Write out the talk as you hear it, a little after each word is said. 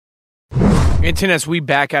Internetssss, we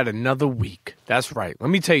back at another week. That's right.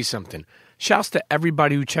 Let me tell you something. Shouts to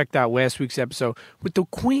everybody who checked out last week's episode with the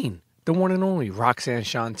queen, the one and only Roxanne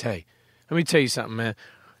Shante. Let me tell you something, man.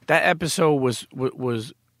 That episode was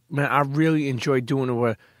man, I really enjoyed doing it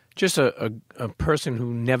with just a person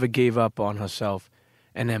who never gave up on herself.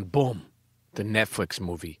 And then, boom, the Netflix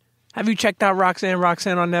movie. Have you checked out Roxanne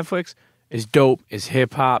on Netflix? It's dope. It's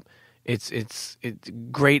hip-hop. It's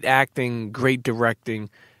great acting, great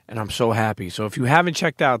directing, and I'm so happy. So if you haven't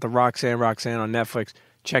checked out the Roxanne on Netflix,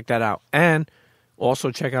 check that out. And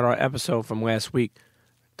also check out our episode from last week,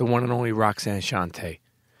 the one and only Roxanne Shante.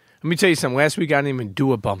 Let me tell you something. Last week I didn't even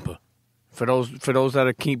do a bumper. For those that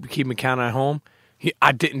are keeping count at home,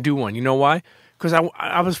 I didn't do one. You know why? Because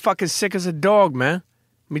I was fucking sick as a dog, man.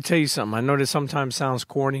 Let me tell you something. I know this sometimes sounds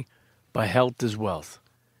corny, but health is wealth.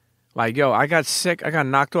 Like, yo, I got sick. I got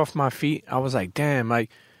knocked off my feet. I was like, damn, like,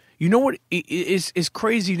 you know what? It's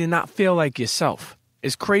crazy to not feel like yourself.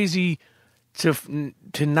 It's crazy to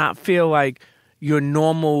not feel like you're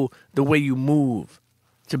normal the way you move.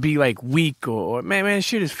 To be like weak or man,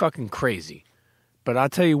 shit is fucking crazy. But I'll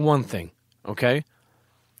tell you one thing, okay?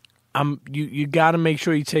 You got to make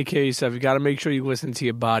sure you take care of yourself. You got to make sure you listen to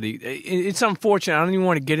your body. It's unfortunate. I don't even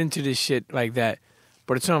want to get into this shit like that.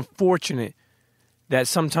 But it's unfortunate that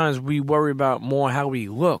sometimes we worry about more how we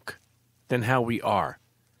look than how we are.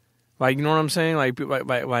 Like, you know what I'm saying?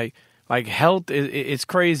 Like health, it's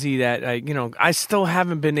crazy that, like, you know, I still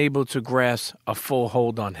haven't been able to grasp a full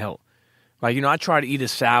hold on health. Like, you know, I try to eat a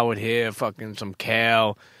salad here, fucking some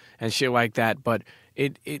kale and shit like that. But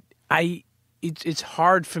it's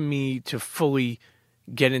hard for me to fully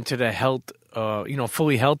get into the health,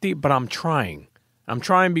 fully healthy, but I'm trying. I'm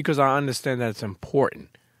trying because I understand that it's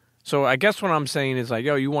important. So I guess what I'm saying is like,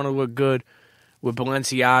 yo, you want to look good with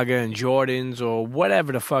Balenciaga and Jordans or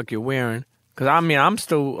whatever the fuck you're wearing. Because, I mean, I'm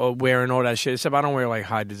still wearing all that shit, except I don't wear, like,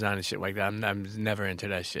 high design and shit like that. I'm never into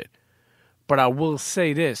that shit. But I will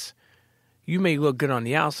say this. You may look good on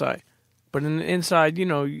the outside, but in the inside, you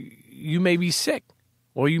know, you may be sick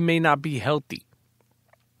or you may not be healthy.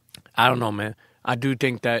 I don't know, man. I do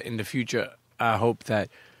think that in the future, I hope that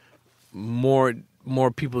more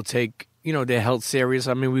people take, you know, their health serious.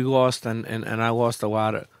 I mean, we lost and I lost a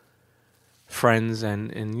lot of friends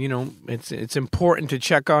and you know, it's important to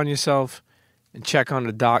check on yourself and check on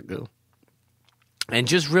the doctor and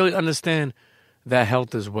just really understand that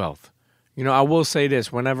health is wealth. You know, I will say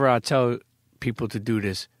this, whenever I tell people to do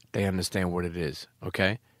this, they understand what it is,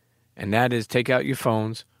 okay? And that is take out your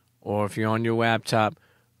phones, or if you're on your laptop,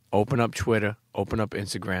 open up Twitter, open up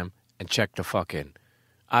Instagram, and check the fuck in.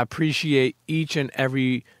 I appreciate each and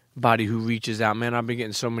everybody who reaches out. Man, I've been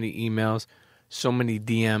getting so many emails, so many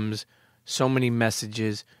DMs, so many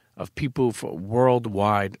messages of people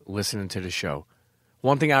worldwide listening to the show.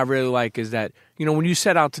 One thing I really like is that, you know, when you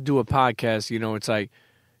set out to do a podcast, you know, it's like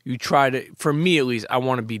you try to, for me at least, I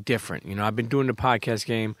want to be different. You know, I've been doing the podcast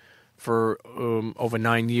game for over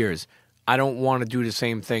 9 years. I don't want to do the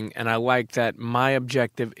same thing, and I like that my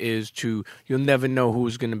objective is to, you'll never know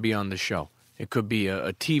who's going to be on the show. It could be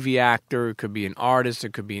a TV actor, it could be an artist,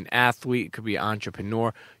 it could be an athlete, it could be an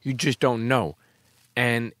entrepreneur. You just don't know.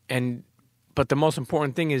 But the most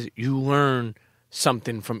important thing is you learn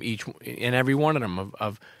something from each and every one of them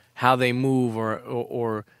of how they move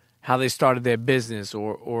or how they started their business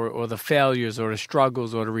or the failures or the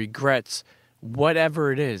struggles or the regrets,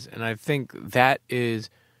 whatever it is. And I think that is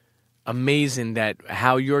amazing that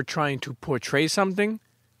how you're trying to portray something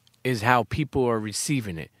is how people are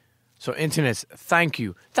receiving it. So Internetssss, thank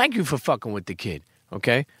you. Thank you for fucking with the kid,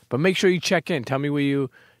 okay? But make sure you check in. Tell me where you're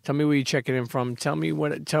checking in from. Tell me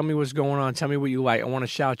what's going on. Tell me what you like. I want to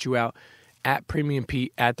shout you out at Premium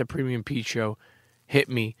Pete, at the Premium Pete Show. Hit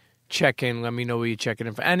me. Check in. Let me know where you're checking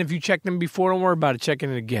in from. And if you checked in before, don't worry about it. Check in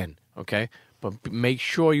again, okay? But make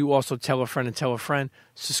sure you also tell a friend.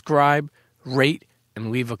 Subscribe, rate, and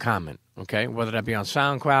leave a comment, okay? Whether that be on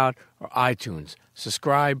SoundCloud or iTunes.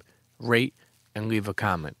 Subscribe, rate, and leave a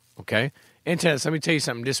comment, okay? Internetssss, let me tell you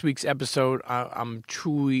something. This week's episode, I'm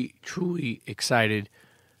truly, truly excited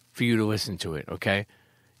for you to listen to it, okay?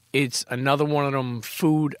 It's another one of them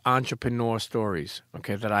food entrepreneur stories,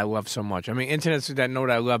 okay, that I love so much. I mean, Internetssss that know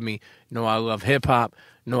that I love me, know I love hip-hop,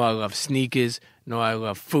 know I love sneakers, know I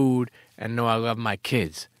love food, and know I love my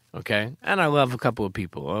kids, okay? And I love a couple of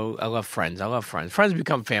people. I love friends. Friends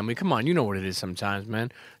become family. Come on, you know what it is sometimes,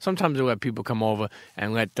 man. Sometimes I let people come over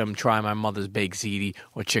and let them try my mother's baked ziti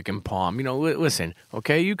or chicken palm. You know, listen,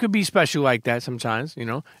 okay? You could be special like that sometimes, you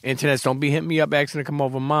know? Internetssss, don't be hitting me up asking to come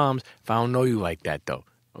over moms if I don't know you like that, though.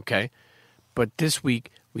 Okay? But this week,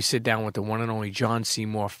 we sit down with the one and only John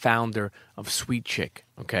Seymour, founder of Sweet Chick,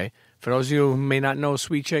 okay? For those of you who may not know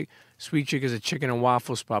Sweet Chick is a chicken and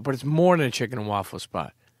waffle spot, but it's more than a chicken and waffle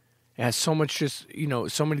spot. It has so much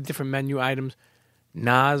so many different menu items.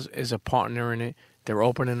 Nas is a partner in it. They're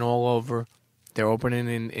opening all over. They're opening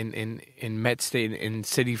in Met State, in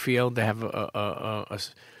Citi Field. They have a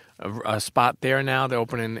spot there now. They're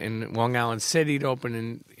opening in Long Island City. They're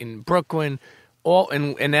opening in Brooklyn. All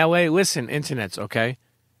in L.A. Listen, internets, okay?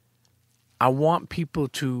 I want people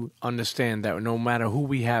to understand that no matter who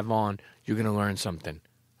we have on, you're going to learn something,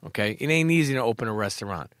 okay? It ain't easy to open a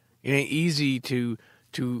restaurant. It ain't easy to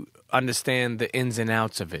understand the ins and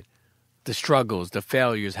outs of it, the struggles, the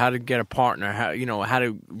failures, how to get a partner, how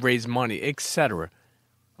to raise money, etc.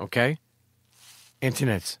 Okay?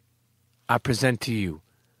 Internets, I present to you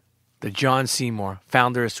the John Seymour,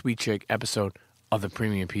 founder of Sweet Chick, episode of the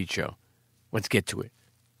Premium Pete Show. Let's get to it.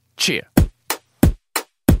 Cheer.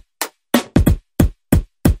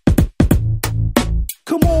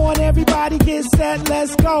 Come on, everybody get set,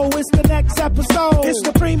 let's go. It's the next episode. It's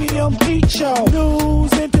the Premium Pete Show.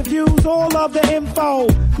 News, interviews, all of the info.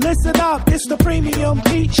 Listen up, it's the Premium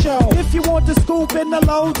Pete Show. If you want the scoop in the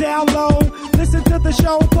low, down low, listen to the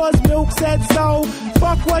show, cause Milk said so.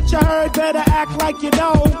 Fuck what you heard, better act like you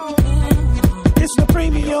know. It's the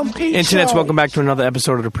Premium Pete Show. Internets, welcome back to another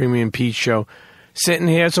episode of the Premium Pete Show. Sitting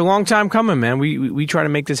here, it's a long time coming, man. We try to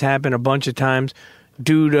make this happen a bunch of times.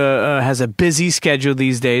 Dude has a busy schedule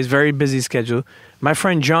these days, very busy schedule. My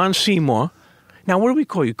friend John Seymour. Now, what do we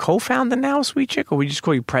call you? Co-founder now, Sweet Chick? Or we just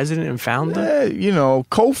call you president and founder?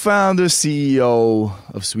 Co-founder, CEO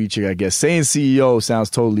of Sweet Chick, I guess. Saying CEO sounds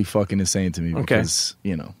totally fucking insane to me because,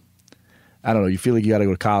 I don't know, you feel like you got to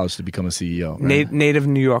go to college to become a CEO. Right? Native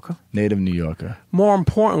New Yorker. Native New Yorker. More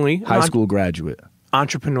importantly, high school graduate.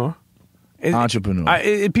 Entrepreneur.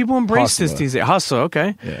 Entrepreneur. People embrace Hustler. this these days. Hustler,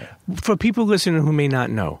 okay? Yeah. For people listening who may not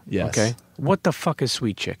know, yes. Okay? What the fuck is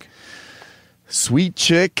Sweet Chick? Sweet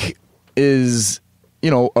Chick is,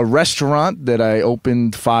 a restaurant that I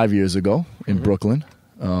opened 5 years ago in Brooklyn.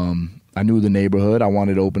 I knew the neighborhood. I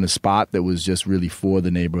wanted to open a spot that was just really for the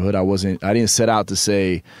neighborhood. I didn't set out to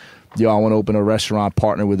say, I want to open a restaurant,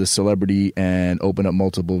 partner with a celebrity, and open up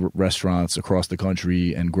multiple restaurants across the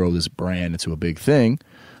country and grow this brand into a big thing.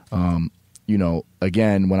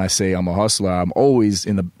 Again, when I say I'm a hustler, I'm always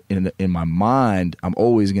in my mind, I'm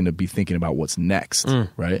always going to be thinking about what's next,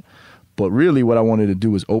 right? But really what I wanted to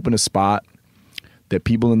do was open a spot that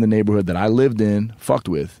people in the neighborhood that I lived in fucked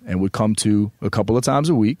with and would come to a couple of times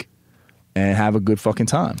a week and have a good fucking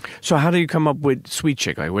time. So how do you come up with Sweet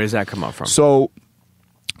Chick? Like, where does that come up from? So,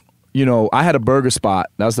 I had a burger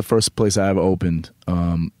spot. That was the first place I ever opened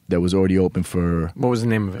that was already open for... What was the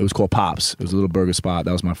name of it? It was called Pops. It was a little burger spot.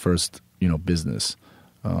 That was my first, business.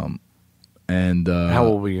 How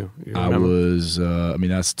old were you? I was,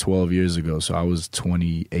 that's 12 years ago, so I was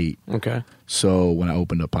 28. Okay. So when I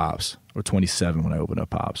opened up Pops, or 27 when I opened up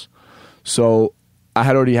Pops. So I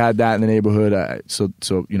had already had that in the neighborhood. I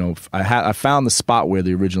found the spot where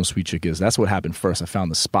the original Sweet Chick is. That's what happened first. I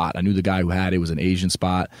found the spot. I knew the guy who had it. It was an Asian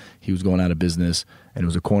spot. He was going out of business, and it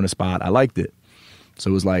was a corner spot. I liked it.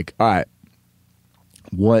 So it was like, all right,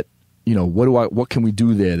 what can we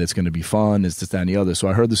do there that's going to be fun? It's this, that, and the other. So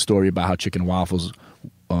I heard the story about how chicken and waffles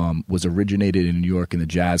was originated in New York in the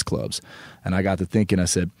jazz clubs. And I got to thinking, I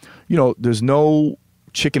said, there's no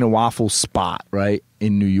chicken and waffle spot, right,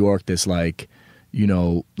 in New York that's like,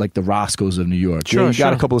 like the Roscoe's of New York. Sure, you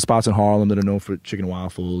got a couple of spots in Harlem that are known for chicken and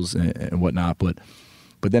waffles and whatnot. But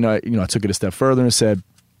then I took it a step further and said,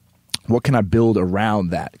 what can I build around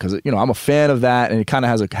that? Because, I'm a fan of that, and it kind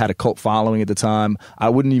of had a cult following at the time. I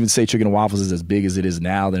wouldn't even say chicken and waffles is as big as it is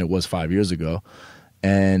now than it was 5 years ago.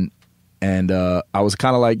 And I was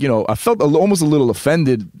kind of like, I felt almost a little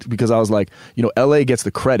offended because I was like, L.A. gets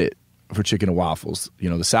the credit for chicken and waffles.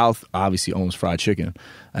 The South obviously owns fried chicken.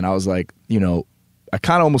 And I was like, I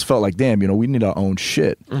kind of almost felt like, damn, we need our own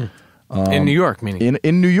shit. In New York, meaning?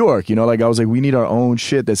 In New York, I was like, we need our own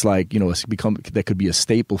shit that's like, that could be a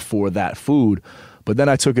staple for that food. But then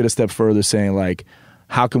I took it a step further saying like,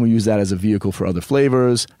 how can we use that as a vehicle for other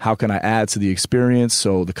flavors? How can I add to the experience?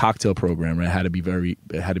 So the cocktail program, right, had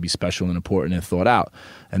to be special and important and thought out.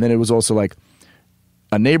 And then it was also like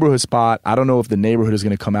a neighborhood spot. I don't know if the neighborhood is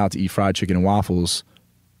going to come out to eat fried chicken and waffles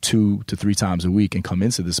 2 to 3 times a week and come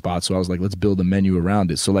into the spot. So I was like, let's build a menu around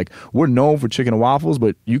it. So like, we're known for chicken and waffles,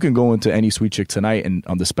 but you can go into any Sweet Chick tonight and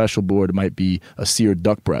on the special board it might be a seared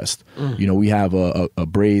duck breast. We have a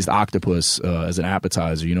braised octopus as an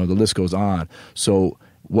appetizer. The list goes on. So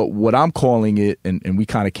what I'm calling it, and we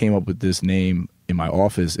kind of came up with this name in my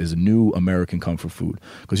office is new American comfort food.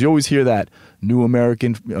 Because you always hear that new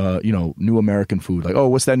American, new American food. Like, oh,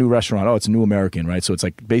 what's that new restaurant? Oh, it's new American, right? So it's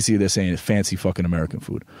like basically they're saying it's fancy fucking American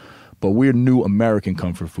food. But we're new American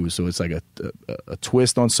comfort food. So it's like a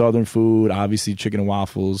twist on Southern food. Obviously, chicken and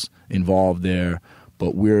waffles involved there.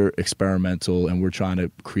 But we're experimental and we're trying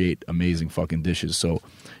to create amazing fucking dishes. So,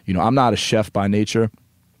 I'm not a chef by nature.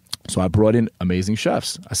 So I brought in amazing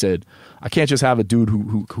chefs. I said, I can't just have a dude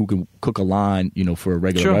who can cook a line, for a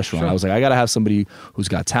regular restaurant. Sure. I was like, I got to have somebody who's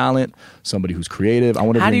got talent, somebody who's creative. I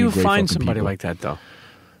want to. How do you find somebody like that, though?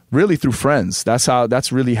 Really through friends.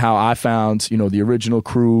 That's really how I found, the original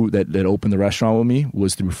crew that opened the restaurant with me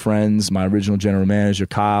was through friends. My original general manager,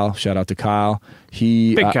 Kyle, shout out to Kyle.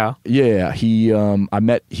 Kyle. Yeah. He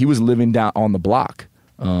was living down on the block.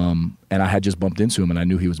 And I had just bumped into him and I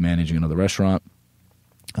knew he was managing another restaurant.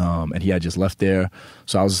 And he had just left there.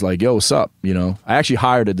 So I was just like, yo, what's up? I actually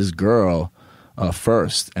hired this girl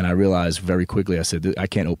first, and I realized very quickly, I said, I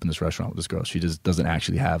can't open this restaurant with this girl. She just doesn't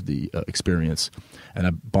actually have the experience. And I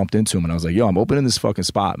bumped into him, and I was like, yo, I'm opening this fucking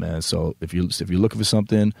spot, man. So if you're looking for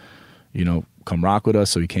something, come rock with us.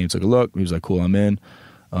 So he came, took a look. He was like, cool, I'm in.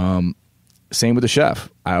 Same with the chef.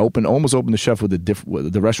 I almost opened the chef with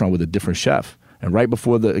the restaurant with a different chef. And right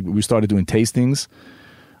before we started doing tastings,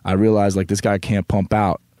 I realized like this guy can't pump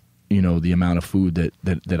out, the amount of food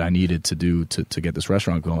that I needed to do to get this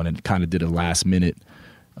restaurant going, and kind of did a last minute.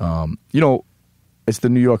 It's the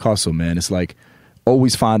New York hustle, man. It's like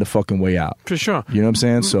always find a fucking way out. For sure. You know what I'm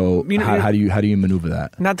saying? So how do you maneuver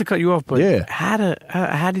that? Not to cut you off, but yeah.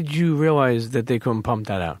 How did you realize that they couldn't pump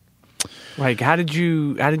that out? Like how did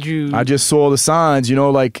you? I just saw the signs.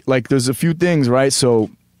 Like there's a few things, right? So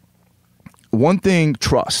one thing,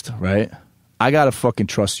 trust, right? I gotta fucking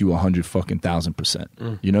trust you 100,000%.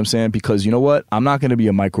 You know what I'm saying? Because you know what? I'm not gonna be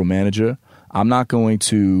a micromanager. I'm not gonna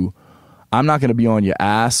be on your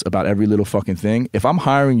ass about every little fucking thing. If I'm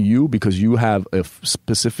hiring you because you have a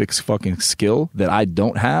specific fucking skill that I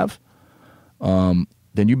don't have, then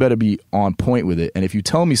you better be on point with it. And if you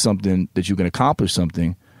tell me something that you can accomplish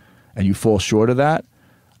something, and you fall short of that,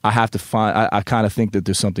 I have to I kind of think that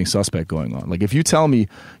there's something suspect going on. Like if you tell me,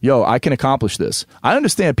 yo, I can accomplish this. I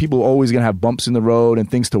understand people are always going to have bumps in the road and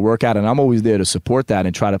things to work out. And I'm always there to support that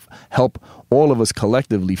and try to help all of us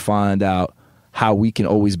collectively find out how we can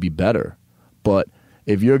always be better. But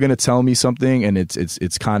if you're going to tell me something and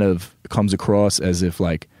it's kind of comes across as if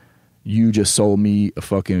like you just sold me a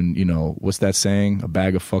fucking, what's that saying? A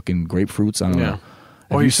bag of fucking grapefruits? I don't know.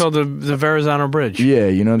 Or you sold the Verrazano Bridge. Yeah,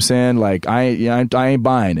 you know what I'm saying? Like I ain't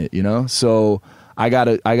buying it, So I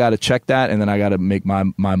gotta check that, and then I gotta make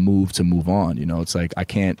my move to move on. It's like I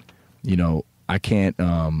can't. You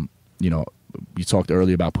talked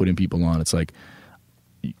earlier about putting people on. It's like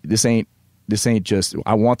this ain't just.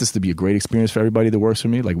 I want this to be a great experience for everybody that works for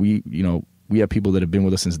me. Like we have people that have been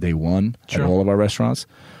with us since day one at all of our restaurants.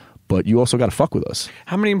 But you also got to fuck with us.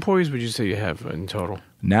 How many employees would you say you have in total?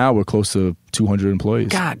 Now we're close to 200 employees.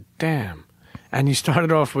 God damn. And you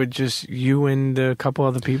started off with just you and a couple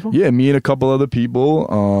other people? Yeah, me and a couple other people.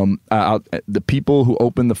 The people who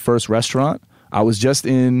opened the first restaurant, I was just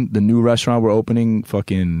in the new restaurant we're opening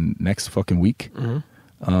fucking next fucking week.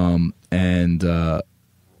 Mm-hmm. And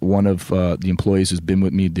one of the employees who's been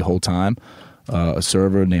with me the whole time, a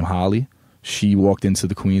server named Holly, she walked into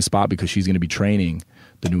the Queen spot because she's going to be training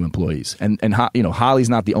the new employees. And Holly's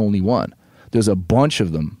not the only one. There's a bunch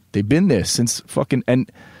of them. They've been there since fucking,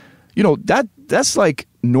 and that's like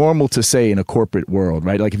normal to say in a corporate world,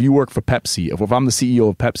 right? Like if you work for Pepsi, if I'm the CEO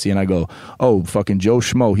of Pepsi and I go, oh, fucking Joe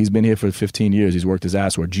Schmo, he's been here for 15 years, he's worked his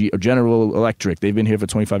ass, or General Electric, they've been here for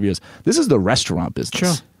 25 years. This is the restaurant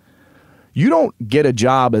business. Sure. You don't get a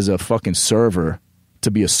job as a fucking server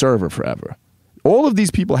to be a server forever. All of these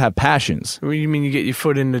people have passions. What do you mean you get your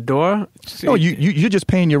foot in the door? No, you're just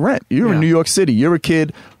paying your rent. You're in New York City. You're a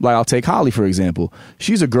kid. Like I'll take Holly, for example.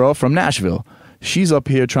 She's a girl from Nashville. She's up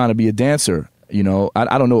here trying to be a dancer.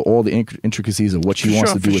 I don't know all the intricacies of what she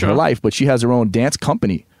wants to do with her life, but she has her own dance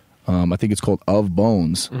company. I think it's called Of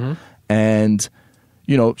Bones. Mm-hmm. And,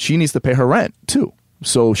 she needs to pay her rent too.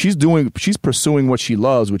 So she's pursuing what she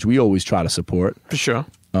loves, which we always try to support. For sure.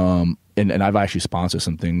 And I've actually sponsored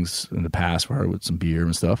some things in the past for her with some beer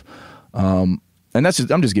and stuff. And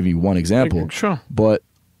I'm just giving you one example. Sure. But,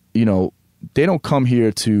 they don't come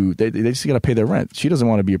here they just got to pay their rent. She doesn't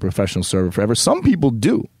want to be a professional server forever. Some people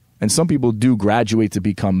do. And some people do graduate to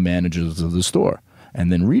become managers of the store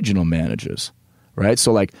and then regional managers, right?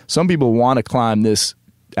 So like some people want to climb this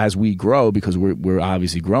as we grow because we're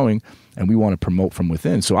obviously growing and we want to promote from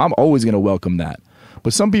within. So I'm always going to welcome that.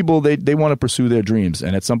 But some people, they want to pursue their dreams.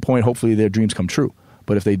 And at some point, hopefully their dreams come true.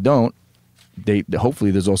 But if they don't,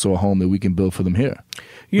 hopefully there's also a home that we can build for them here.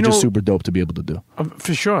 Which is super dope to be able to do.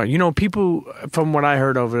 For sure. People, from what I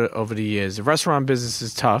heard over the years, the restaurant business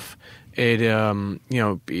is tough. It,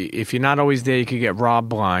 if you're not always there, you could get robbed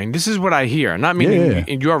blind. This is what I hear. Not meaning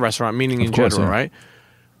in your restaurant, meaning in general, right?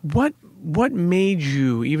 What made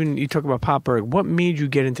you, even you talk about Pop Berg, what made you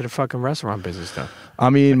get into the fucking restaurant business though? I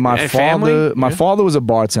mean, my father was a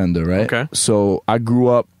bartender, right? Okay. So I grew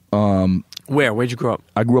up. Where'd you grow up?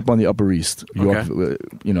 I grew up on the Upper East, York.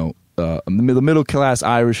 The middle class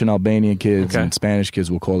Irish and Albanian kids and Spanish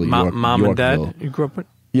kids, we'll call it York. Mom and Yorkville. Dad you grew up with?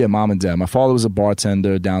 Yeah, mom and dad. My father was a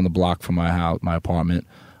bartender down the block from my house, my apartment.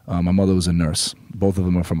 My mother was a nurse. Both of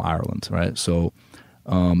them are from Ireland, right? So,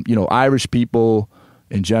 Irish people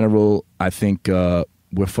in general, I think we're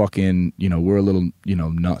fucking, we're a little,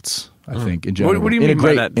 nuts. I think in general. What do you mean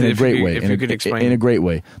by that? In a great way. If you could explain. In a great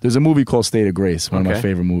way. There's a movie called State of Grace, one of my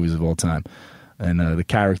favorite movies of all time. And the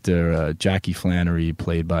character, Jackie Flannery,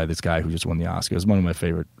 played by this guy who just won the Oscar. Is one of my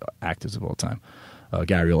favorite actors of all time,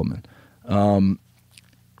 Gary Oldman.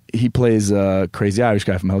 He plays a crazy Irish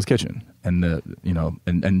guy from Hell's Kitchen. And,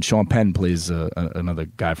 and Sean Penn plays another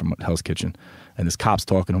guy from Hell's Kitchen. And this cop's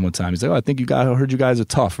talking to him one time. He's like, I heard you guys are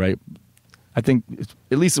tough, right? I think,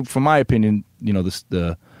 at least from my opinion,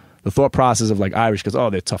 the thought process of like Irish,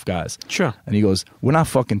 because, they're tough guys. Sure. And he goes, we're not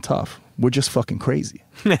fucking tough. We're just fucking crazy.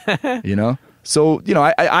 So,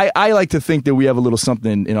 I like to think that we have a little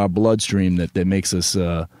something in our bloodstream that makes us,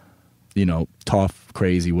 tough,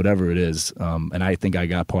 crazy, whatever it is. And I think I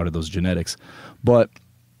got part of those genetics. But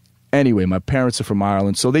anyway, my parents are from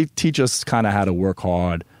Ireland, so they teach us kind of how to work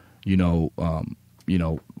hard, just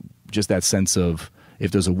that sense of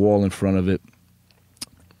if there's a wall in front of it,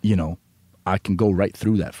 I can go right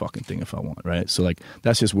through that fucking thing if I want, right? So, like,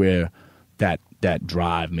 that's just where that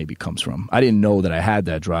drive maybe comes from. I didn't know that I had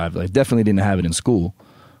that drive. I definitely didn't have it in school.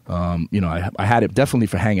 I had it definitely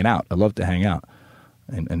for hanging out. I love to hang out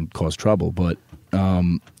and cause trouble. But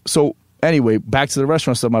so anyway, back to the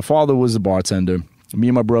restaurant stuff. My father was a bartender. Me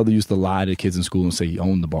and my brother used to lie to kids in school and say he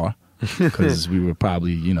owned the bar because we were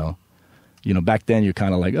probably, back then you're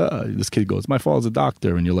kind of like, this kid goes, my father's a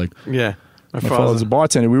doctor. And you're like, yeah, my father's a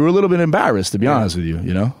bartender. We were a little bit embarrassed, to be honest with you,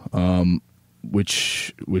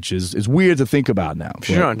 which is weird to think about now.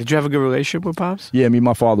 Sure. Did you have a good relationship with Pops? Yeah, me and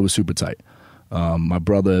my father was super tight. My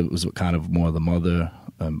brother was kind of more the mother,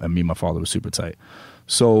 and me and my father was super tight.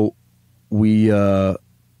 So we, I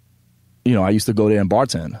used to go there and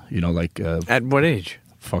bartend, At what age?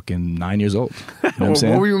 Fucking 9 years old. You know what I'm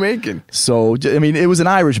saying? What were you making? So, it was an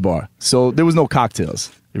Irish bar. So there was no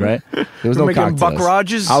cocktails, right? There was no cocktails. Buck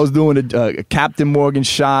Rogers? I was doing a Captain Morgan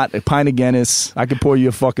shot, a pint of Guinness. I could pour you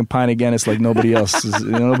a fucking pint of Guinness like nobody else.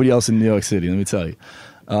 Nobody else in New York City, let me tell you.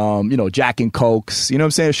 Jack and Cokes, you know what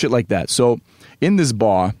I'm saying? Shit like that. So in this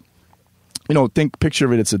bar, picture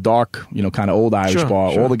of it, it's a dark, kind of old Irish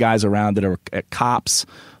bar. Sure. All the guys around it are cops,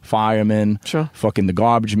 firemen, fucking the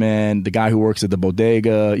garbage man, the guy who works at the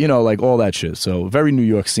bodega, like all that shit. So very New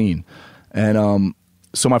York scene. And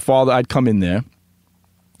so my father, I'd come in there,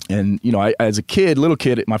 and as a little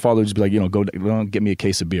kid, my father would just be like, go get me a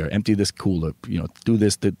case of beer, empty this cooler, do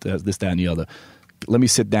this, that, and the other. Let me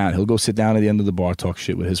sit down. He'll go sit down at the end of the bar, talk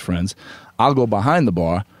shit with his friends. I'll go behind the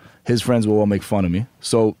bar. His friends will all make fun of me.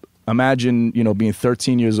 So imagine, being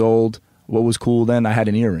 13 years old. What was cool then? I had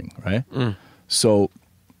an earring, right? So,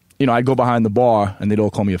 I'd go behind the bar and they'd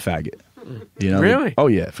all call me a faggot. Really? Oh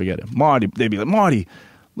yeah, forget it. Marty, they'd be like, Marty,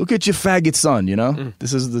 look at your faggot son,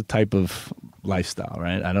 This is the type of lifestyle,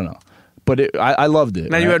 right? I don't know. But I loved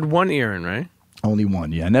it. Now you had one earring, right? Only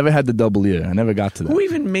one, yeah. I never had the double ear. I never got to that. Who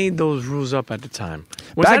even made those rules up at the time?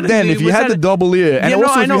 Back then, if you had the double ear, and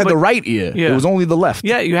also if you had the right ear, it was only the left.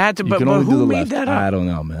 Yeah, you had to, but who made that up? I don't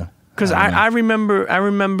know, man. Because I remember,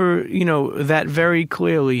 that very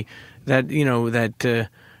clearly, that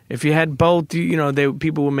if you had both,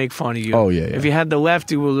 people would make fun of you. Oh, yeah. If you had the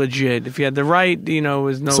left, you were legit. If you had the right, it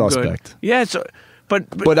was no Suspect. good. Yeah, so...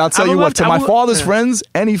 But I'll tell you what, to my father's friends,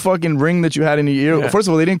 any fucking ring that you had in your ear, first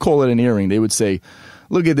of all, they didn't call it an earring. They would say,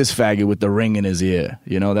 look at this faggot with the ring in his ear.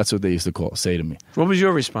 That's what they used to say to me. What was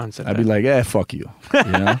your response to that? I'd be like, fuck you.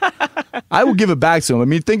 I would give it back to him. I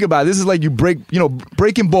mean, think about it. This is like you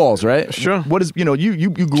breaking balls, right? Sure. What is, you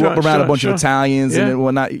grew up around a bunch of Italians and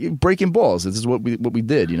whatnot. Breaking balls. This is what we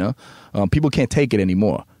did, People can't take it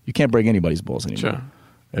anymore. You can't break anybody's balls anymore. Sure.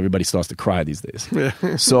 Everybody starts to cry these days.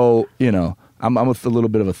 So, I'm a little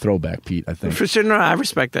bit of a throwback, Pete, I think. For sure, no, I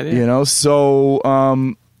respect that. Yeah. So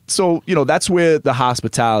that's where the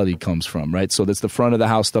hospitality comes from, right? So that's the front of the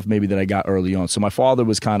house stuff maybe that I got early on. So my father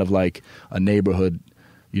was kind of like a neighborhood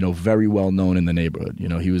very well known in the neighborhood.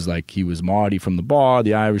 He was Marty from the bar,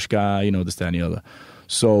 the Irish guy, this, that, and the other.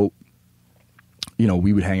 So,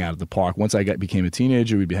 we would hang out at the park. Once I became a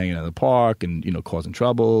teenager, we'd be hanging out at the park and, causing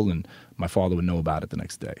trouble. And my father would know about it the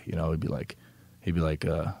next day. He'd be like,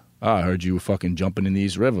 I heard you were fucking jumping in the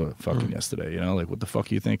East River yesterday. Like, what the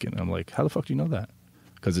fuck are you thinking? And I'm like, how the fuck do you know that?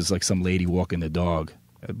 Because it's like some lady walking their dog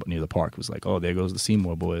near the park was like, oh, there goes the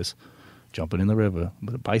Seymour boys jumping in the river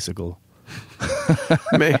with a bicycle.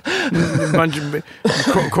 A bunch of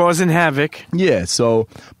causing havoc. Yeah, so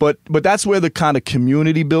but that's where the kind of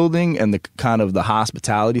community building and the kind of the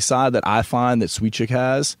hospitality side that I find that Sweet Chick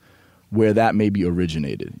has, where that maybe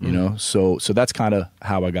originated, So that's kind of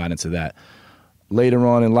how I got into that. Later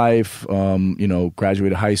on in life,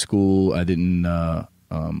 graduated high school. I didn't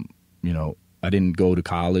go to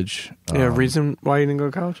college. Reason why you didn't go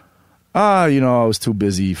to college? I was too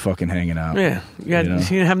busy fucking hanging out. Yeah, you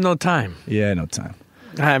didn't have no time. Yeah, no time.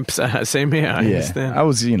 Same here. I understand. I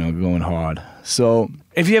was, going hard. So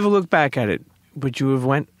if you ever look back at it, would you have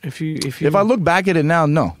went if I look back at it now,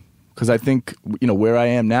 no, because I think where I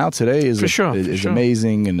am now today is is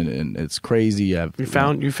amazing and it's crazy. You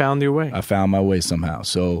found your way. I found my way somehow.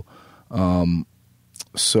 So, I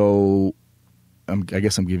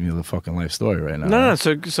guess I'm giving you the fucking life story right now. No. So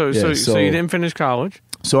you didn't finish college.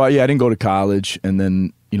 So I didn't go to college, and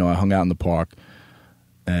then I hung out in the park,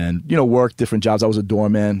 and worked different jobs. I was a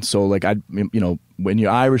doorman, so like when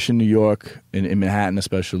you're Irish in New York, in Manhattan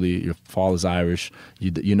especially, your father's Irish,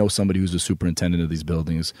 you know somebody who's the superintendent of these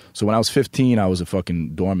buildings. So when I was 15, I was a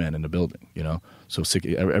fucking doorman in the building, So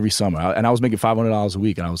every summer, and I was making $500 a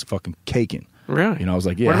week, and I was fucking caking. Really? I was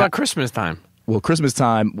like, yeah. What about Christmas time? Well, Christmas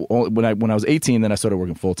time, when I was 18, then I started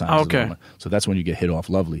working full time. Okay. So that's when you get hit off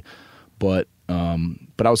lovely. But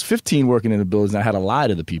I was 15 working in the buildings, and I had to lie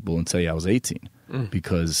to the people and say I was 18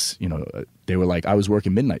 because they were like, I was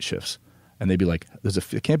working midnight shifts, and they'd be like,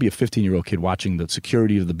 it can't be a 15-year-old kid watching the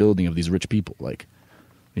security of the building of these rich people, like,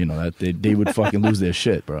 that they would fucking lose their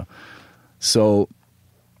shit, bro. So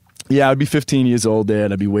yeah, I'd be 15 years old there,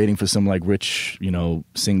 and I'd be waiting for some like rich,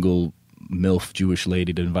 single MILF Jewish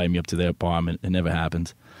lady to invite me up to their apartment. It never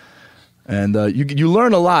happened. And you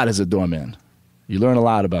learn a lot as a doorman. You learn a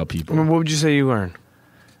lot about people. What would you say you learn?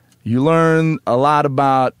 You learn a lot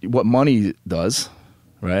about what money does,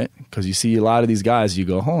 right? Because you see a lot of these guys, you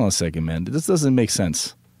go, hold on a second, man. This doesn't make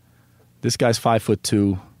sense. This guy's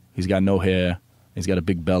 5'2". He's got no hair. He's got a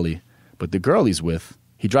big belly. But the girl he's with,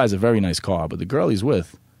 he drives a very nice car, but the girl he's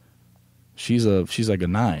with, she's like a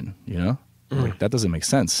 9, Like, that doesn't make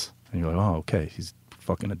sense. And you're like, oh, okay, he's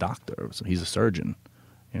fucking a doctor. So he's a surgeon.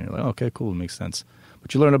 And you're like, okay, cool, it makes sense.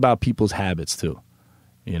 But you learn about people's habits too,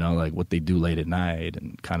 like what they do late at night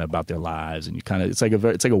and kind of about their lives. And you kind of, it's like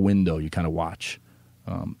a window you kind of watch.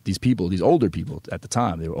 These older people at the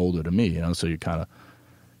time, they were older than me, so you kind of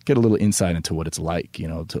get a little insight into what it's like,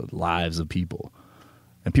 to lives of people.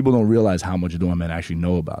 And people don't realize how much doormen actually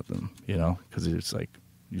know about them, because it's like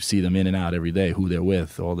you see them in and out every day, who they're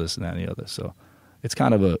with, all this and that and the other. So it's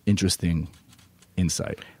kind of an interesting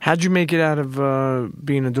insight. How'd you make it out of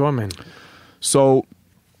being a doorman? So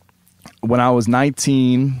when I was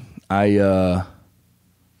 19, my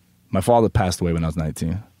father passed away when I was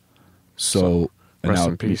 19. So rest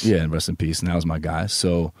in peace. Yeah, rest in peace. And that was my guy.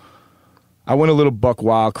 So I went a little buck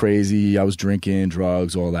wild crazy. I was drinking,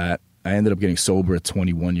 drugs, all that. I ended up getting sober at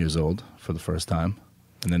 21 years old for the first time.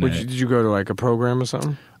 And then did you go to like a program or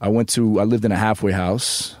something? I lived in a halfway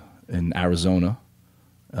house in Arizona.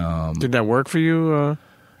 Did that work for you?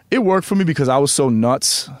 It worked for me because I was so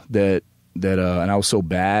nuts that and I was so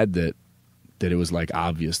bad that it was like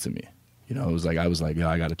obvious to me. It was like I was like,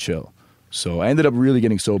 I gotta chill. So I ended up really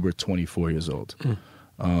getting sober at 24 years old,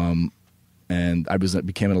 and I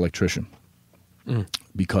became an electrician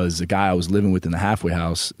because the guy I was living with in the halfway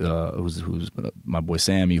house who's my boy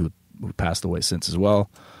Sammy, who passed away since as well.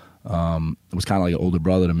 Was kind of like an older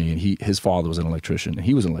brother to me, and his father was an electrician, and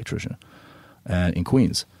he was an electrician, and in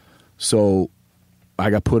Queens. So I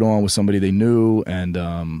got put on with somebody they knew, and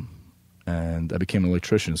I became an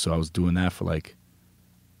electrician. So I was doing that for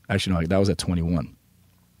that was at 21,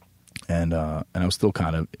 and I was still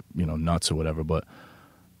kind of nuts or whatever. But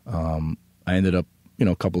I ended up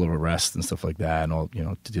a couple of arrests and stuff like that, and all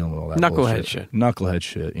dealing with all that knucklehead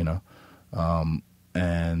shit.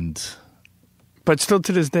 And. But still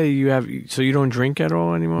to this day, you don't drink at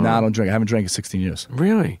all anymore? No, I don't drink. I haven't drank in 16 years.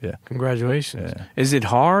 Really? Yeah. Congratulations. Yeah. Is it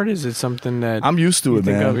hard? Is it something that I'm used to it,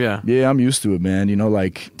 man? Yeah, I'm used to it, man.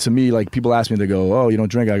 To me, people ask me, they go, "Oh, you don't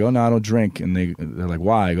drink?" I go, "No, I don't drink." And they're like,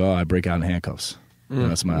 "Why?" I go, "Oh, I break out in handcuffs."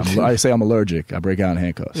 That's I say I'm allergic. I break out in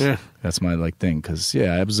handcuffs. Yeah. That's my thing because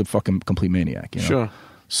I was a fucking complete maniac. Sure.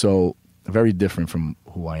 So very different from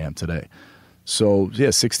who I am today. So,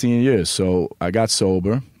 yeah, 16 years. So I got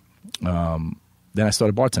sober. Then I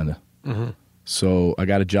started bartending. Mm-hmm. So I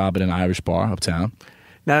got a job at an Irish bar uptown.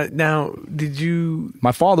 Now, did you...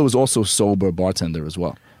 My father was also sober bartender as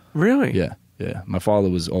well. Really? Yeah. My father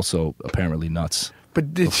was also apparently nuts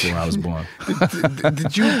before I was born.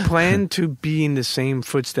 Did you plan to be in the same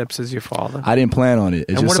footsteps as your father? I didn't plan on it.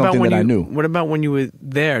 It's just something that I knew. What about when you were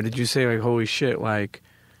there? Did you say, like, holy shit, like...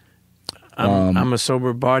 I'm a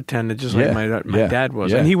sober bartender, just like my dad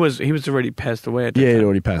was, and he was already passed away at the time. Yeah, he'd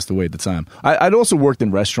already passed away at the time. I'd also worked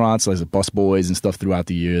in restaurants, like bus boys and stuff throughout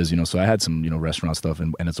the years, so I had some restaurant stuff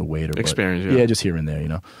and as a waiter experience. But, just here and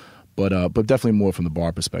there, but definitely more from the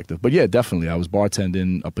bar perspective. But yeah, definitely, I was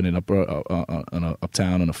bartending up in an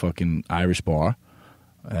uptown on a fucking Irish bar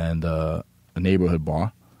and a neighborhood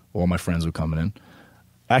bar. All my friends were coming in.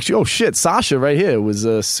 Actually, oh shit, Sasha right here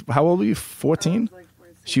was how old were you? 14.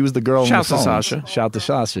 She was the girl on the phone. Shout to Sasha. Shout to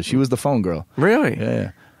Sasha. She was the phone girl. Really?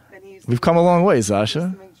 Yeah. We've come a long way,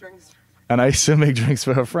 Sasha. And I used to make drinks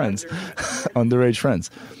for her friends, underage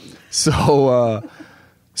friends. So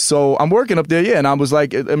I'm working up there, and I was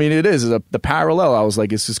like, I mean, it is the parallel. I was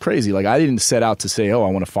like, it's just crazy. Like, I didn't set out to say, I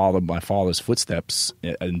want to follow my father's footsteps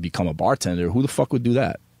and become a bartender. Who the fuck would do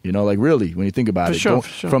that? Like, really, when you think about it. For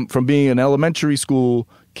sure. From being an elementary school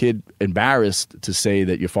kid embarrassed to say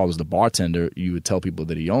that your father's the bartender, you would tell people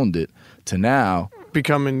that he owned it, to now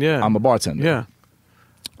becoming I'm a bartender. Yeah.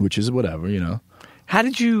 Which is whatever, How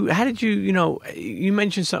did you you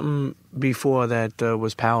mentioned something before that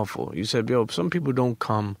was powerful. You said, some people don't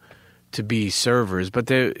come to be servers, but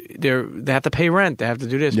they have to pay rent, they have to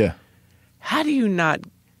do this. Yeah. How do you not,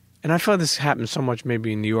 and I feel this happens so much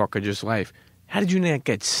maybe in New York or just life, how did you not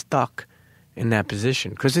get stuck in that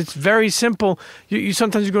position? Because it's very simple. You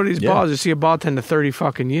sometimes you go to these bars, you see a bartender 30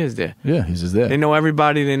 fucking years there. Yeah, he's just there. They know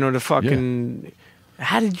everybody. They know the fucking... Yeah.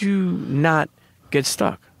 How did you not get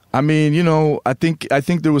stuck? I mean, I think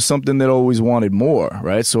there was something that always wanted more,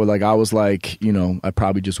 right? So, like, I was like, I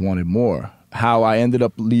probably just wanted more. How I ended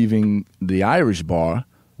up leaving the Irish bar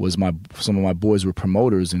was some of my boys were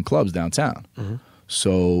promoters in clubs downtown. Mm-hmm.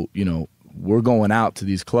 So, we're going out to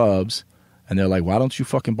these clubs, and they're like, why don't you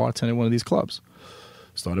fucking bartend at one of these clubs?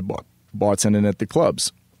 Started bartending at the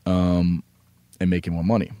clubs and making more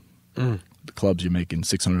money. The clubs, you're making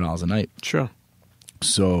 $600 a night. Sure.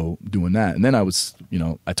 So doing that. And then I was,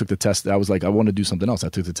 I took the test. I was like, I want to do something else. I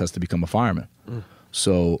took the test to become a fireman.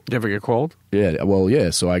 So. Did you ever get called? Yeah. Well, yeah.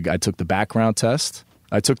 So I took the background test.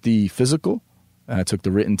 I took the physical and I took the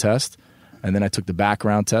written test. And then I took the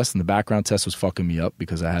background test. And the background test was fucking me up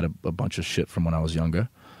because I had a bunch of shit from when I was younger.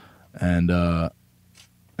 And that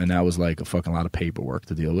was like a fucking lot of paperwork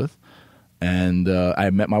to deal with. And I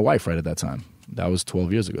met my wife right at that time. That was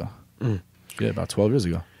 12 years ago. Yeah, about 12 years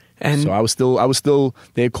ago. And so I was still.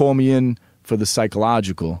 They had called me in for the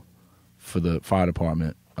psychological for the fire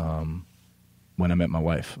department when I met my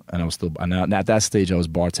wife, and I was still. And at that stage, I was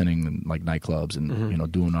bartending in like nightclubs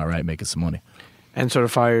and doing all right, making some money. And so the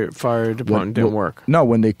fire department didn't work. No,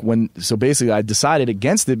 so basically I decided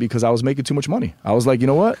against it because I was making too much money. I was like, you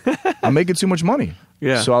know what? I'm making too much money.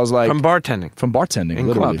 Yeah. So I was like, from bartending in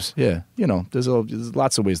literally. Clubs. Yeah. There's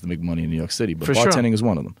lots of ways to make money in New York City, but bartending is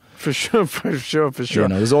one of them. For sure.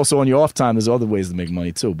 There's also on your off time. There's other ways to make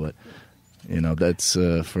money too, but that's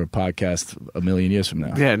for a podcast a million years from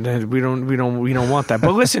now. Yeah, we don't want that.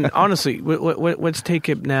 But listen, honestly, let's take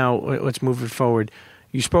it now. Let's move it forward.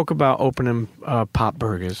 You spoke about opening Pop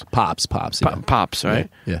Burgers. Pops, yeah. Pops, right?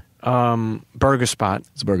 Yeah. Burger spot.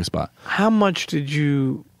 It's a burger spot. How much did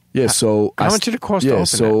you... Yeah, so... How much did it cost to open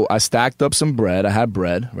so I stacked up some bread. I had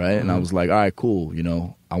bread, right? And I was like, all right, cool,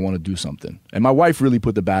 I want to do something. And my wife really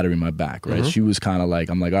put the battery in my back, right? She was kind of like,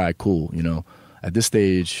 I'm like, all right, cool, At this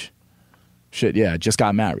stage, shit, yeah, I just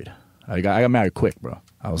got married. I got married quick, bro.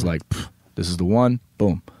 I was like, this is the one,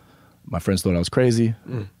 boom. My friends thought I was crazy.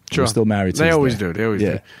 Sure. We're still married to this day. They always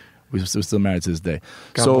do. We're still married to this day.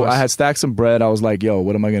 God so bless. I had stacked some bread. I was like, yo,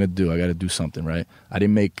 what am I going to do? I got to do something, right? I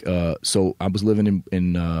didn't make... so I was living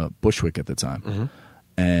in Bushwick at the time.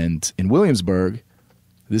 And in Williamsburg,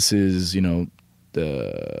 this is, 11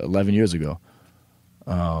 years ago.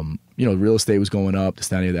 Real estate was going up. The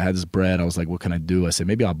standing that had this bread. I was like, what can I do? I said,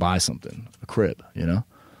 maybe I'll buy something. A crib,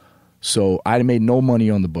 So I made no money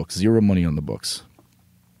on the books. Zero money on the books.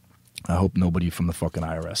 I hope nobody from the fucking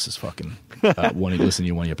IRS is fucking wanting to listen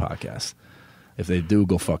to one of your podcasts. If they do,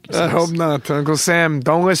 go fuck yourselves. I hope not. Uncle Sam,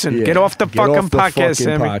 don't listen. Yeah, get off the fucking podcast,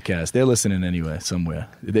 Sammy. Podcast. They're listening anyway somewhere.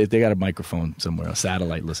 They got a microphone somewhere, a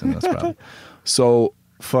satellite listening to us probably. So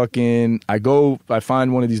fucking, I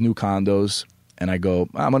find one of these new condos, and I go,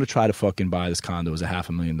 I'm going to try to fucking buy this condo. It was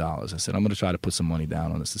 $500,000. I said, I'm going to try to put some money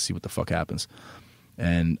down on this to see what the fuck happens.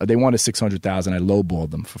 And they wanted $600,000. I lowballed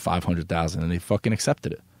them for $500,000, and they fucking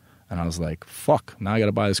accepted it. And I was like, fuck, now I got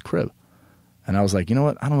to buy this crib. And I was like, you know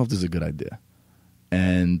what? I don't know if this is a good idea.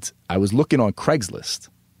 And I was looking on Craigslist,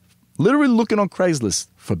 literally looking on Craigslist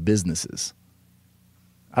for businesses.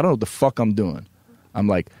 I don't know what the fuck I'm doing. I'm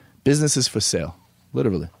like, businesses for sale,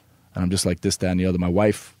 literally. And I'm just like this, that, and the other. My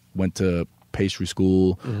wife went to pastry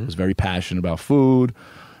school, was very passionate about food.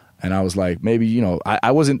 And I was like, maybe, you know,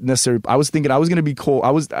 I wasn't necessarily, I was thinking I was going to be cool.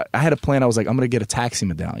 I had a plan. I was like, I'm going to get a taxi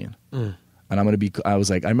medallion. And I'm going to be, I was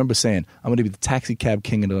like, I remember saying, I'm going to be the taxi cab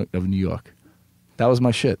king of New York. That was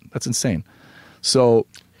my shit. That's insane. So,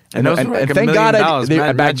 and thank God,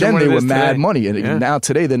 back then they were mad money. And now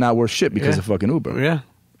today they're not worth shit because of fucking Uber. Yeah.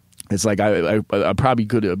 Would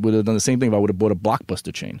have done the same thing if I would have bought a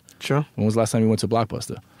Blockbuster chain. Sure. When was the last time you went to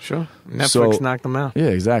Blockbuster? Sure. Netflix knocked them out. Yeah,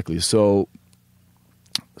 exactly. So,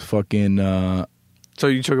 fucking. So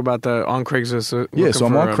you talk about on Craigslist. Yeah, so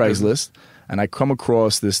I'm on Craigslist, and I come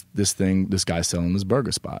across this guy selling this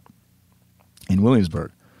burger spot in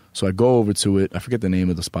Williamsburg. So I go over to it. I forget the name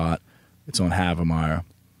of the spot. It's on Havermeyer.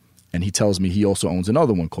 And he tells me he also owns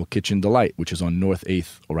another one called Kitchen Delight, which is on North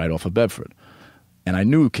 8th, right off of Bedford. And I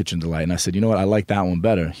knew Kitchen Delight, and I said, you know what, I like that one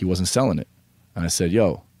better. He wasn't selling it. And I said,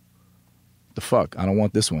 yo, the fuck, I don't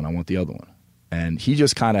want this one, I want the other one. And he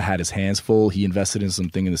just kind of had his hands full. He invested in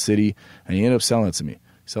something in the city, and he ended up selling it to me.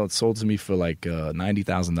 So it sold to me for like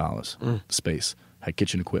 $90,000 space. Had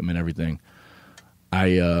kitchen equipment, everything.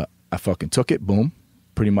 I fucking took it, boom.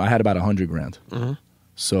 Pretty much, I had about $100,000.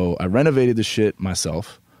 So I renovated the shit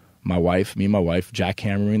myself. Me and my wife,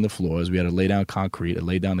 jackhammering the floors. We had to lay down concrete. I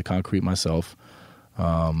laid down the concrete myself.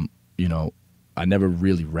 You know, I never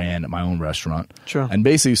really ran my own restaurant. Sure. And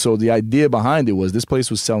basically, so the idea behind it was this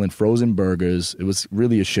place was selling frozen burgers. It was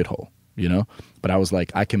really a shithole, you know? But I was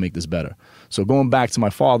like, I can make this better. So going back to my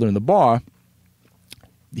father in the bar,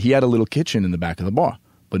 he had a little kitchen in the back of the bar,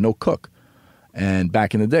 but no cook. And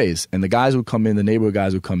back in the days, and the guys would come in, the neighborhood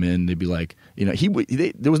guys would come in, they'd be like, you know,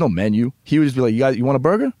 there was no menu. He would just be like, you want a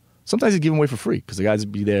burger? Sometimes he'd give them away for free because the guys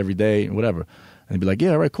would be there every day and whatever. And they'd be like,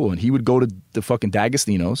 yeah, all right, cool. And he would go to the fucking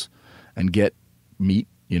D'Agostino's and get meat,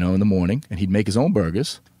 you know, in the morning, and he'd make his own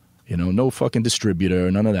burgers, you know, no fucking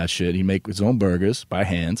distributor, none of that shit. He'd make his own burgers by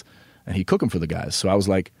hand, and he'd cook them for the guys. So I was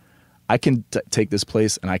like, I can take this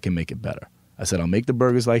place and I can make it better. I said, I'll make the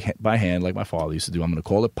burgers by hand like my father used to do. I'm going to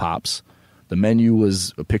call it Pops. The menu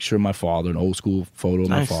was a picture of my father, an old school photo of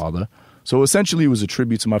my father. So essentially it was a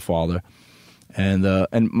tribute to my father. And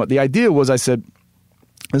the idea was, I said,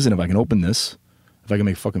 listen, if I can open this, if I can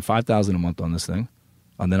make fucking $5,000 a month on this thing,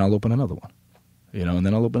 and then I'll open another one. You know, and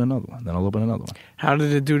then I'll open another one. Then I'll open another one. How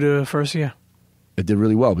did it do the first year? It did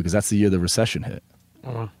really well because that's the year the recession hit.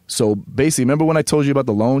 Oh. So basically, remember when I told you about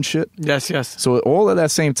the loan shit? Yes. So all at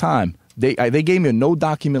that same time, they gave me a no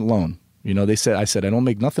document loan. You know, I said I don't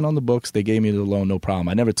make nothing on the books. They gave me the loan, no problem.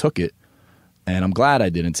 I never took it, and I'm glad I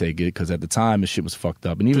didn't take it because at the time the shit was fucked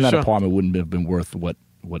up, and even that apartment wouldn't have been worth what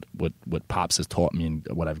Pops has taught me and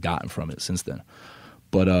what I've gotten from it since then.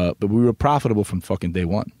 But we were profitable from fucking day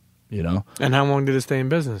one. You know. And how long did it stay in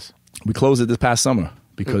business? We closed it this past summer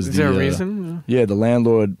because is there a reason? Yeah, the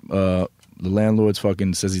landlord's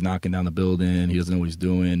fucking says he's knocking down the building. He doesn't know what he's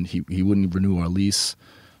doing. He wouldn't renew our lease,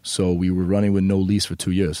 so we were running with no lease for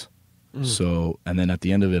 2 years. So, and then at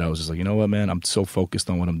the end of it, I was just like, you know what, man, I'm so focused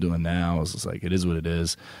on what I'm doing now. I was just like, it is what it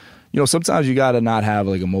is. You know, sometimes you got to not have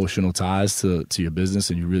like emotional ties to your business,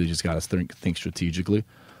 and you really just got to think strategically.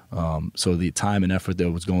 So the time and effort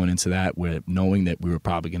that was going into that, where knowing that we were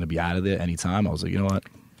probably going to be out of there anytime, I was like, you know what,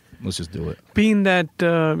 let's just do it. Being that,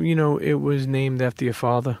 you know, it was named after your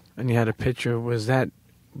father and you had a picture, was that,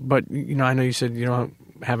 but, you know, I know you said you don't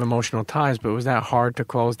have emotional ties, but was that hard to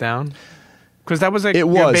close down? Because that was like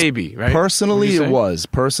your baby, right? Personally,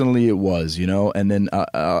 it was, you know. And then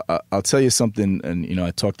I'll tell you something, and, you know,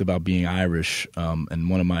 I talked about being Irish, and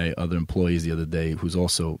one of my other employees the other day, who's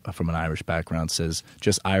also from an Irish background, says,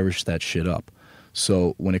 just Irish that shit up.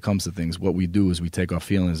 So when it comes to things, what we do is we take our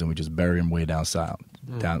feelings and we just bury them way down south,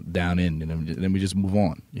 down in, and then we just move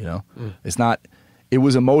on, you know. It's not... It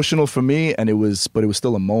was emotional for me, but it was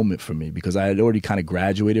still a moment for me because I had already kind of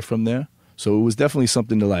graduated from there. So it was definitely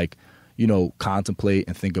something to, like, you know, contemplate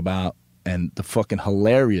and think about. And the fucking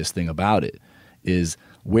hilarious thing about it is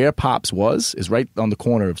where Pops is right on the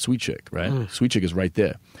corner of Sweet Chick, right? Sweet Chick is right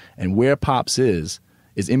there. And where Pops is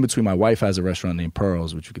in between. My wife has a restaurant named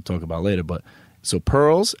Pearls, which we could talk about later. But so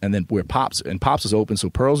Pearls, and then where Pops is open. So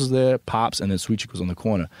Pearls is there, Pops, and then Sweet Chick was on the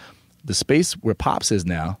corner. The space where Pops is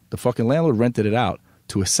now, the fucking landlord rented it out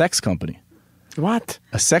to a sex company. What?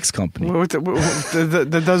 A sex company.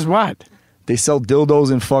 That does what? They sell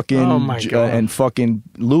dildos and fucking God. fucking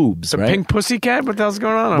lubes, The right? Pink Pussycat? What the hell's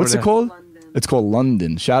going on What's over it called? London. It's called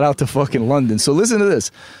London. Shout out to fucking London. So listen to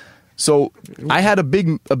this. So I had a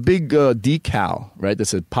big decal, right, that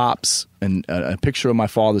said Pops and a picture of my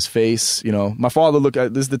father's face. You know, my father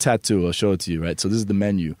this is the tattoo. I'll show it to you, right? So this is the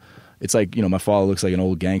menu. It's like, you know, my father looks like an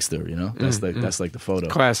old gangster. You know, that's like the photo.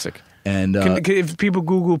 Classic. And if people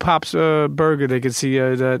Google Pop's burger, they can see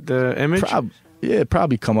the image.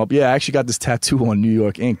 Probably come up. Yeah, I actually got this tattoo on New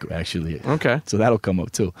York ink. Actually, Okay. So that'll come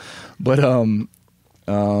up too. But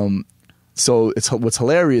so what's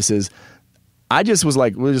hilarious is I just was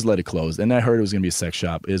like, we'll just let it close. And I heard it was gonna be a sex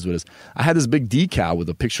shop. It is what it is. I had this big decal with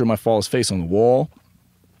a picture of my father's face on the wall.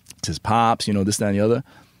 It says Pops, you know, this, that, and the other.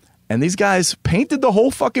 And these guys painted the whole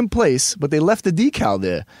fucking place, but they left the decal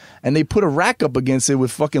there. And they put a rack up against it with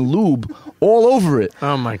fucking lube all over it.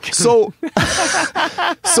 Oh, my God. So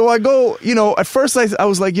I go, you know, at first I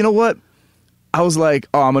was like, you know what? I was like,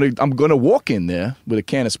 oh, I'm gonna walk in there with a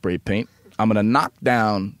can of spray paint. I'm gonna knock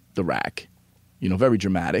down the rack, you know, very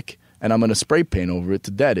dramatic. And I'm gonna spray paint over it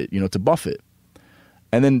to dead it, you know, to buff it.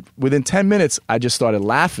 And then within 10 minutes, I just started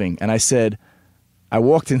laughing. And I said, I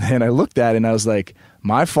walked in there and I looked at it and I was like,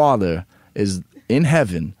 my father is in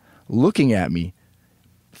heaven looking at me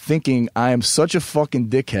thinking I am such a fucking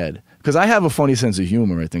dickhead. Because I have a funny sense of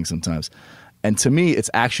humor, I think, sometimes. And to me, it's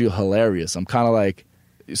actually hilarious. I'm kind of like,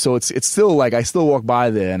 so it's still like, I still walk by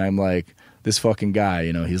there and I'm like, this fucking guy,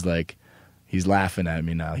 you know, he's laughing at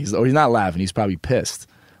me now. He's not laughing, he's probably pissed.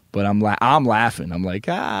 But I'm laughing. I'm like,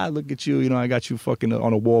 look at you. You know, I got you fucking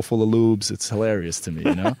on a wall full of lubes. It's hilarious to me,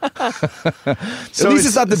 you know? So at least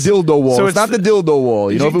it's not the dildo wall. So it's not the dildo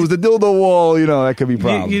wall. You know, if it was the dildo wall, you know, that could be a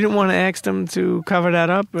problem. You didn't want to ask them to cover that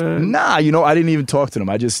up? Nah, you know, I didn't even talk to them.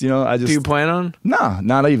 I just. Do you plan on? Nah,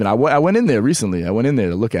 not even. I went in there recently. I went in there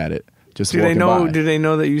to look at it. Just do they know? by. Do they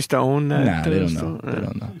know that you used to own that? Nah, they don't know. They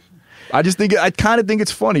don't know. I kind of think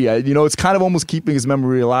it's funny. You know, it's kind of almost keeping his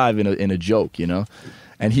memory alive in a joke, you know?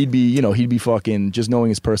 And he'd be fucking, just knowing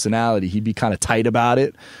his personality, he'd be kind of tight about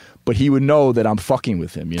it, but he would know that I'm fucking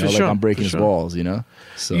with him, you know, like I'm breaking his balls, you know?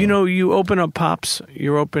 So, you know, you open up Pops,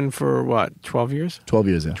 you're open for what, 12 years? 12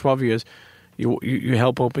 years, yeah. 12 years. You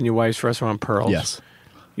help open your wife's restaurant, Pearls. Yes.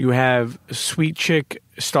 You have Sweet Chick,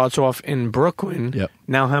 starts off in Brooklyn. Yep.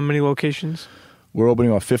 Now how many locations? We're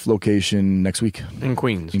opening our 5th location next week. In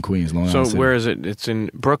Queens. In Queens, Long So Island City. where is it? It's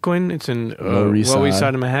in Brooklyn. It's in Lower East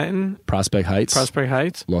Side of Manhattan. Prospect Heights.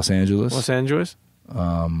 Los Angeles. It's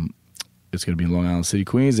going to be in Long Island City,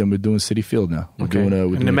 Queens, and we're doing City Field now. We're doing a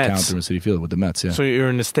counter in City Field with the Mets, yeah. So you're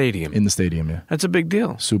in the stadium. In the stadium, yeah. That's a big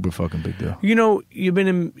deal. Super fucking big deal. You know,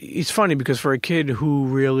 it's funny because for a kid who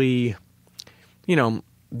really, you know,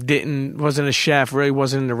 wasn't a chef, really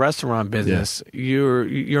wasn't in the restaurant business,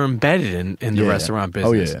 you're embedded in the restaurant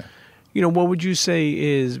business. Oh, yeah. You know, what would you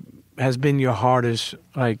say has been your hardest,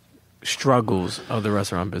 like, struggles of the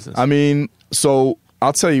restaurant business? I mean, so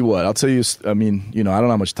I'll tell you what. I mean, you know, I don't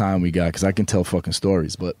know how much time we got because I can tell fucking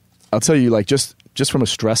stories, but I'll tell you, like, just from a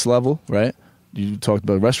stress level, right? You talked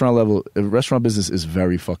about restaurant level. Restaurant business is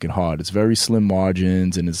very fucking hard. It's very slim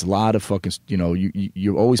margins, and it's a lot of fucking. You know,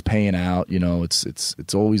 you're always paying out. You know,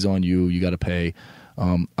 it's always on you. You got to pay.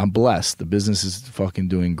 I'm blessed. The business is fucking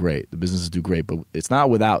doing great. The businesses do great, but it's not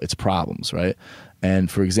without its problems, right? And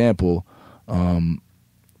for example,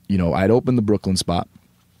 you know, I'd opened the Brooklyn spot,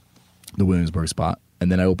 the Williamsburg spot, and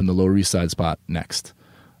then I opened the Lower East Side spot next.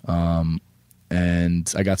 And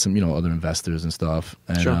I got some, you know, other investors and stuff.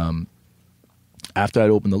 And sure. After I'd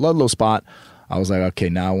opened the Ludlow spot, I was like, okay,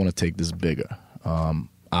 now I want to take this bigger.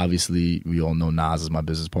 Obviously, we all know Nas is my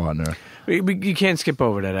business partner. You can't skip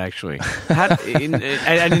over that, actually. I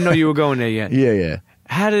didn't know you were going there yet. Yeah.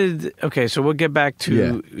 Okay, so we'll get back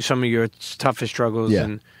to some of your toughest struggles. Yeah.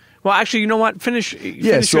 And well, actually, you know what? Finish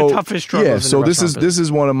your toughest struggles. Yeah, in so the this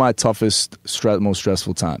is one of my toughest, most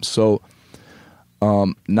stressful times. So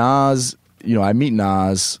Nas, you know, I meet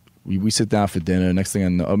Nas. We sit down for dinner. Next thing I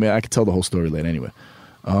know, I mean, I could tell the whole story later anyway.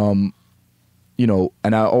 You know,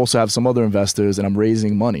 and I also have some other investors, and I'm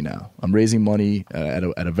raising money now. I'm raising money at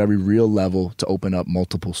a very real level to open up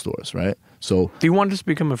multiple stores, right? So, do you want this to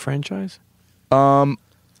become a franchise? Not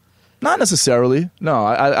necessarily. No,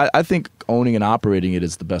 I think owning and operating it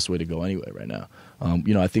is the best way to go anyway right now.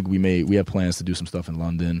 You know, I think we have plans to do some stuff in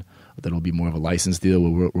London that'll be more of a license deal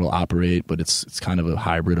where we'll operate, but it's kind of a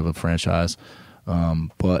hybrid of a franchise.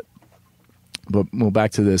 But well,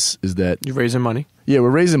 back to this is that you're raising money. Yeah,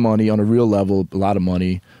 we're raising money on a real level, a lot of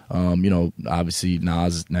money. You know, obviously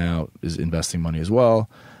Nas now is investing money as well,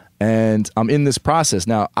 and I'm in this process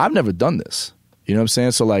now. I've never done this. You know what I'm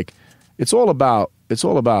saying? So like, it's all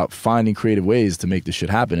about finding creative ways to make this shit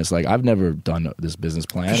happen. It's like I've never done this business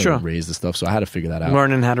plan Sure. and raised the stuff, so I had to figure that out.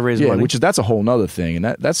 Learning how to raise money. That's a whole nother thing,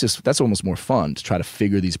 and that's almost more fun to try to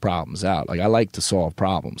figure these problems out. Like I like to solve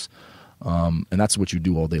problems, and that's what you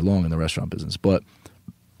do all day long in the restaurant business. But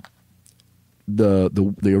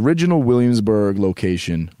the original Williamsburg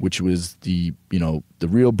location, which was the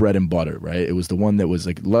real bread and butter, right? It was the one that was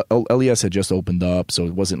like LES had just opened up, so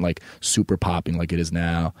it wasn't like super popping like it is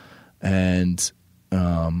now, and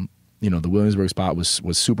the Williamsburg spot was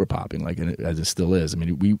super popping, like as it still is. I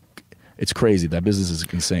mean, it's crazy. That business is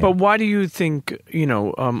insane. But why do you think,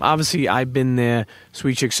 obviously I've been there,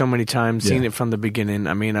 Sweet Chick, so many times, seen it from the beginning.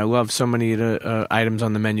 I mean, I love so many of the items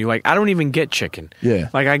on the menu. Like, I don't even get chicken. Yeah.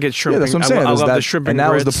 Like, I get shrimp. Yeah, that's what I'm saying. I love the shrimp and that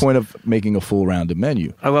grits. was the point of making a full rounded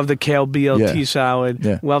menu. I love the kale BLT salad.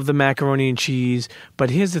 Yeah. Love the macaroni and cheese.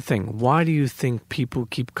 But here's the thing. Why do you think people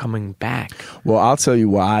keep coming back? Well, I'll tell you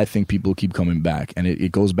why I think people keep coming back. And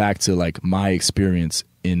it goes back to, like, my experience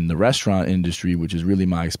in the restaurant industry, which is really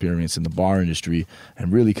my experience in the bar industry,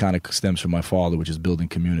 and really kind of stems from my father, which is building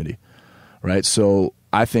community, right? So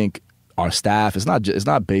I think our staff is it's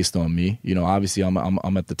not based on me. Obviously I'm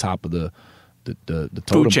at the top of the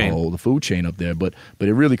totem pole, the food chain up there, but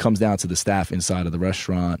it really comes down to the staff inside of the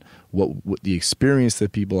restaurant, what the experience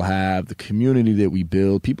that people have, the community that we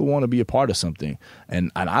build. People want to be a part of something,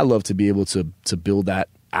 and I love to be able to build that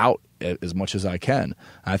out as much as I can.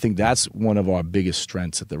 I think that's one of our biggest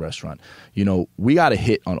strengths at the restaurant. We got to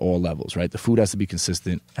hit on all levels, right? The food has to be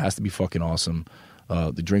consistent, it has to be fucking awesome.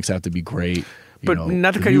 The drinks have to be great. But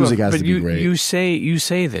not to cut you off, but you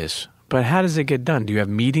say this, but how does it get done? Do you have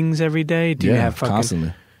meetings every day? Do you have fucking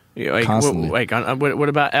constantly? Constantly. What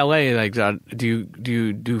about LA? Like, do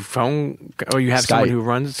you do phone, or you have Skype. someone who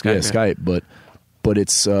runs Skype? Yeah, Skype. But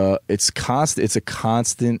it's constant. It's a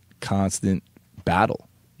constant battle.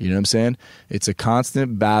 You know what I'm saying? It's a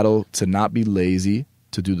constant battle to not be lazy,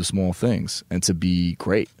 to do the small things, and to be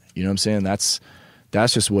great. You know what I'm saying? That's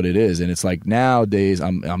just what it is. And it's like nowadays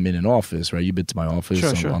I'm in an office, right? You've been to my office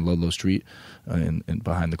on Ludlow Street and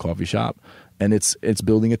behind the coffee shop. And it's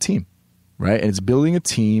building a team, right? And it's building a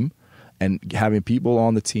team and having people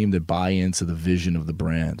on the team that buy into the vision of the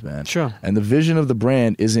brand, man. Sure. And the vision of the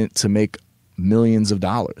brand isn't to make millions of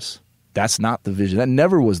dollars. That's not the vision. That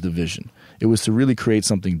never was the vision. It was to really create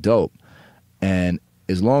something dope. And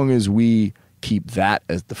as long as we keep that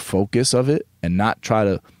as the focus of it and not try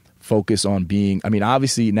to focus on being,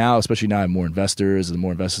 obviously now, especially now I have more investors, and the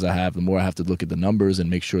more investors I have, the more I have to look at the numbers and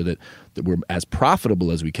make sure that we're as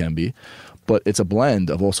profitable as we can be. But it's a blend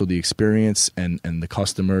of also the experience and the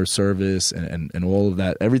customer service and all of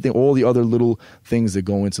that, everything, all the other little things that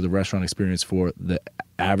go into the restaurant experience for the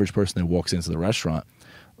average person that walks into the restaurant.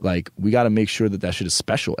 Like, we got to make sure that shit is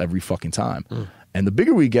special every fucking time. And the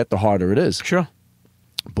bigger we get, the harder it is. Sure.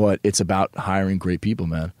 But it's about hiring great people,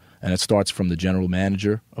 man. And it starts from the general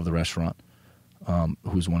manager of the restaurant,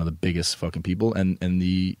 who's one of the biggest fucking people, and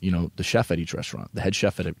the chef at each restaurant, the head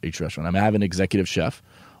chef at each restaurant. I have an executive chef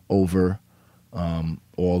over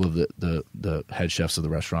all of the head chefs of the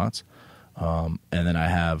restaurants. And then I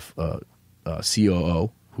have a COO,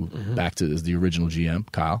 who is the original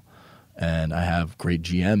GM, Kyle. And I have great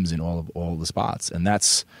GMs in all of the spots. And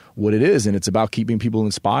that's what it is. And it's about keeping people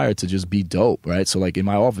inspired to just be dope, right? So, like, in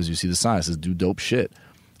my office, you see the sign that says, do dope shit.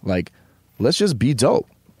 Like, let's just be dope.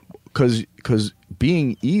 Because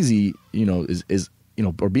being easy, is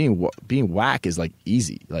or being whack is, like,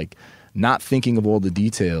 easy. Like, not thinking of all the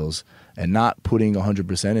details and not putting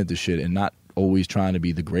 100% into shit and not always trying to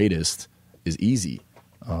be the greatest is easy.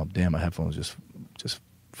 Damn, my headphones just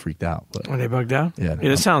freaked out. But, Are they bugged out? Yeah.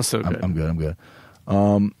 It sounds so good. I'm good.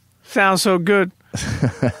 Sounds so good.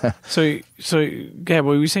 so yeah, what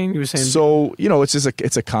were you saying? You were saying. So,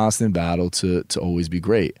 it's a constant battle to always be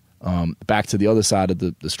great. Back to the other side of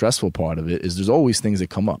the stressful part of it is there's always things that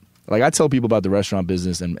come up. Like, I tell people about the restaurant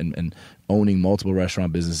business and owning multiple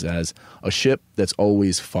restaurant businesses as a ship that's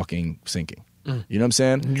always fucking sinking. You know what I'm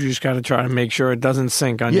saying? You just got to try to make sure it doesn't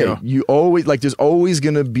sink on you. Yeah, you always, like, there's always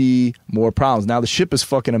going to be more problems. Now, the ship is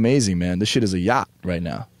fucking amazing, man. This shit is a yacht right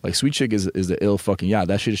now. Like, Sweet Chick is the ill fucking yacht.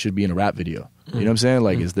 That shit should be in a rap video. You know what I'm saying?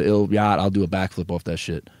 Like, it's the ill yacht. I'll do a backflip off that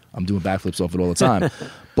shit. I'm doing backflips off it all the time.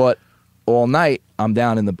 But all night, I'm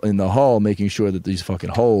down in the hull making sure that these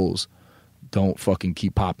fucking holes don't fucking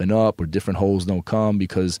keep popping up or different holes don't come,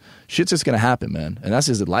 because shit's just gonna happen, man. And that's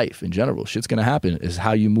just life in general. Shit's gonna happen. Is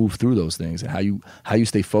how you move through those things and how you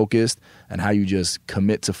stay focused and how you just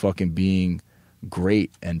commit to fucking being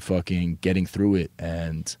great and fucking getting through it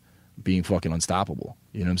and being fucking unstoppable.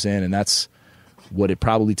 You know what I'm saying? And that's what it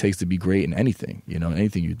probably takes to be great in anything,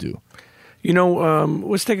 anything you do.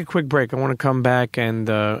 Let's take a quick break. I want to come back and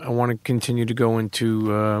I want to continue to go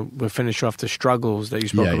into, we'll finish off the struggles that you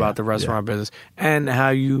spoke about, the restaurant business, and how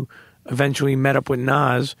you eventually met up with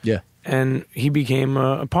Nas. Yeah. And he became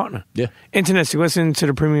a partner. Yeah. Internetssss, you listen to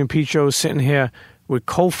the Premium Pete Show, sitting here with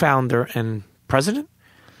co-founder and president?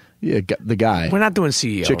 Yeah, the guy. We're not doing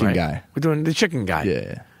CEO, Chicken right? guy. We're doing the chicken guy.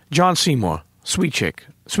 Yeah. John Seymour, Sweet Chick.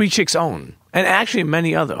 Sweet Chick's own. And actually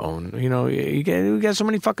many other own. You get so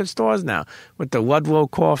many fucking stores now. With the Ludlow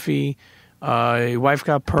coffee, your wife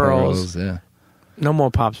got pearls. Yeah. No more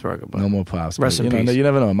Pops Burger. But no more Pops. Rest in peace. You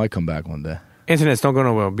never know. It might come back one day. Internetssss, don't go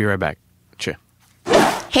nowhere. We'll be right back. Cheer.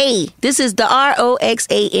 Hey, this is the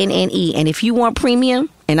ROXANNE, and if you want premium,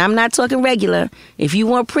 and I'm not talking regular, if you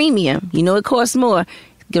want premium, it costs more,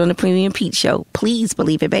 get on the Premium Pete Show. Please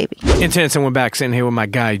believe it, baby. Internetssss, we're back sitting here with my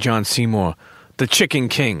guy, John Seymour, the Chicken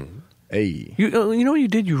King. Hey. You know what you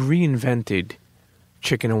did? You reinvented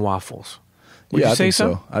chicken and waffles. Would you I say think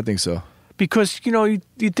so? I think so. Because, you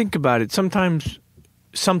think about it, sometimes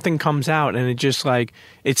something comes out and it just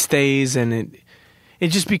it stays and it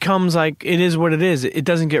just becomes it is what it is. It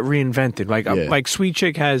doesn't get reinvented. Like Sweet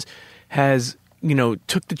Chick has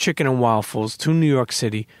took the chicken and waffles to New York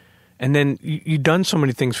City, and then you've done so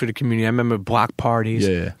many things for the community. I remember block parties.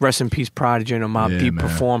 Yeah. Rest in peace, Prodigy and Mobb Deep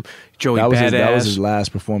perform. Joey that Badass. Was his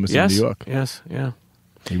last performance in New York. Yes, yeah.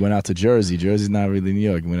 He went out to Jersey. Jersey's not really New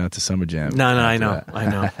York. He went out to Summer Jam. No, I know.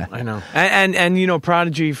 And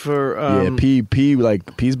Prodigy for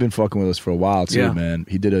P's been fucking with us for a while too, man.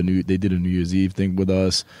 They did a New Year's Eve thing with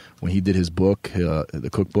us when he did his book, the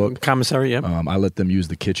cookbook. Commissary, yeah. I let them use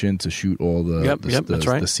the kitchen to shoot all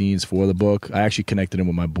the scenes for the book. I actually connected him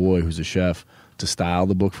with my boy, who's a chef, to style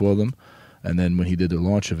the book for them. And then when he did the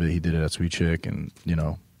launch of it, he did it at Sweet Chick, and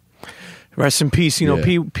Rest in peace. P.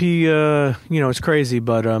 It's crazy,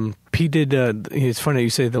 but P did. It's funny you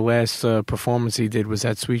say the last performance he did was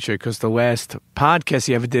at Sweet Chick, because the last podcast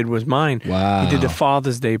he ever did was mine. Wow. He did the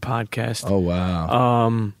Father's Day podcast. Oh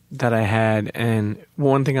wow. That I had, and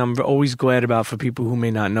one thing I'm always glad about for people who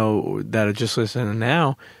may not know that are just listening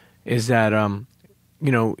now is that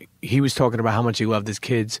he was talking about how much he loved his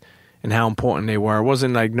kids and how important they were. It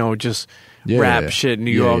wasn't just rap shit, New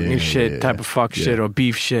York shit, type of fuck shit or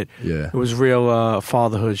beef shit. Yeah. It was real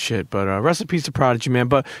fatherhood shit. But rest in peace to Prodigy, man.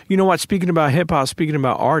 But you know what? Speaking about hip-hop, speaking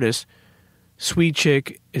about artists, Sweet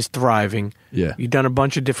Chick is thriving. Yeah. You've done a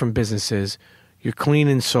bunch of different businesses. You're clean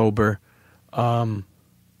and sober.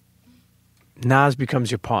 Nas becomes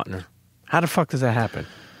your partner. How the fuck does that happen?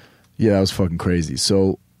 Yeah, that was fucking crazy.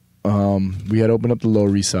 So we had opened up the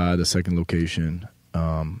Lower East Side, the second location,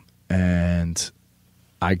 and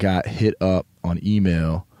I got hit up on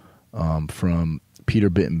email from Peter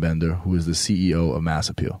Bittenbender, who is the CEO of Mass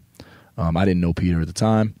Appeal. I didn't know Peter at the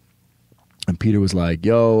time, and Peter was like,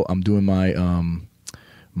 "Yo, I'm doing my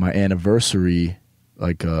my anniversary,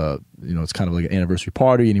 it's kind of like an anniversary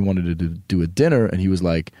party," and he wanted to do a dinner, and he was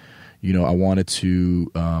like, I wanted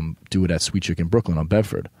to do it at Sweet Chick in Brooklyn on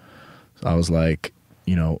Bedford. So I was like,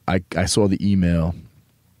 I saw the email.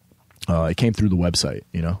 It came through the website,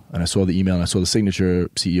 and I saw the email and I saw the signature,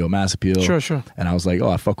 CEO Mass Appeal. Sure. And I was like,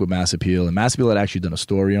 I fuck with Mass Appeal. And Mass Appeal had actually done a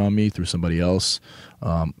story on me through somebody else,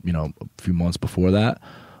 a few months before that.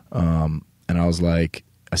 And I was like,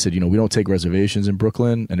 I said, we don't take reservations in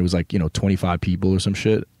Brooklyn. And it was 25 people or some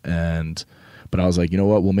shit. But I was like, you know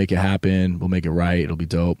what? We'll make it happen. We'll make it right. It'll be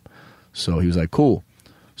dope. So he was like, cool.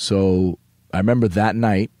 So I remember that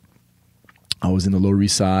night, I was in the Lower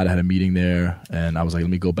East Side. I had a meeting there, and I was like,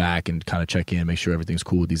 let me go back and kind of check in, make sure everything's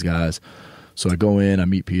cool with these guys. So I go in, I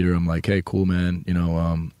meet Peter. I'm like, hey, cool, man.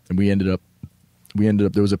 And we ended up,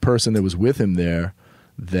 there was a person that was with him there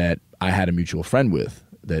that I had a mutual friend with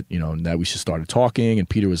that, that we just started talking. And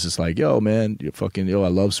Peter was just like, yo, man, I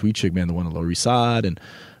love Sweet Chick, man, the one on the Lower East Side. And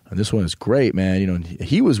this one is great, man. And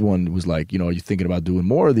he was like, are you thinking about doing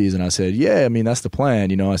more of these? And I said, yeah, I mean, that's the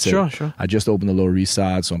plan. I said, sure. I just opened the Lower East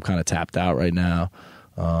Side, so I'm kind of tapped out right now.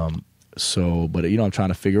 But I'm trying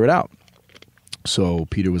to figure it out. So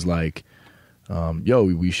Peter was like, yo,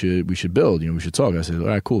 we should build, we should talk. I said, all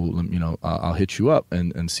right, cool. I'll hit you up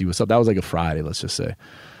and see what's up. That was like a Friday, let's just say.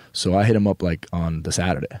 So I hit him up on the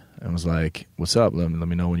Saturday and was like, what's up? Let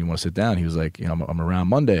me know when you want to sit down. He was like, I'm around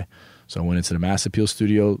Monday. So I went into the Mass Appeal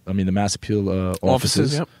the Mass Appeal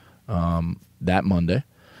offices yep. That Monday.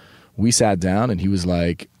 We sat down and he was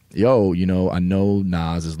like, yo, I know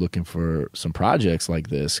Nas is looking for some projects like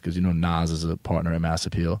this because, Nas is a partner at Mass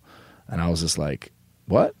Appeal. And I was just like,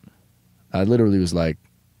 what? I literally was like,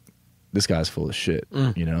 this guy's full of shit,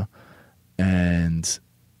 And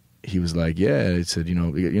he was like, yeah. He said,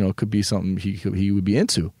 it could be something he would be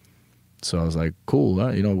into. So I was like, cool,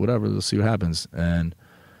 whatever, let's see what happens. And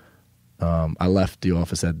I left the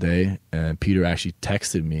office that day, and Peter actually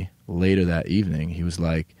texted me later that evening. He was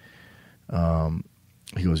like,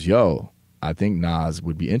 he goes, yo, I think Nas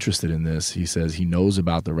would be interested in this. He says he knows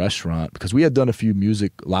about the restaurant because we had done a few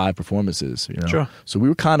music live performances, Sure. So we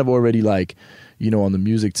were kind of already like, on the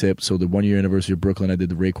music tip. So the 1 year anniversary of Brooklyn, I did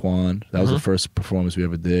the Raekwon. That was the first performance we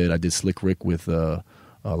ever did. I did Slick Rick with a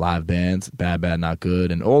live band, Bad Bad Not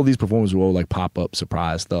Good, and all these performances were all like pop up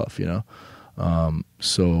surprise stuff,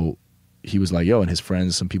 So he was like, yo, and his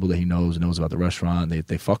friends, some people that he knows about the restaurant,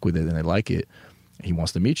 they fuck with it and they like it. And he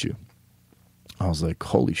wants to meet you. I was like,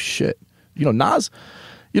 holy shit. Nas,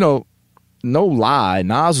 no lie,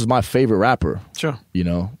 Nas was my favorite rapper. Sure.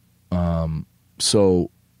 So,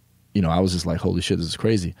 I was just like, holy shit, this is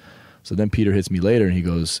crazy. So then Peter hits me later and he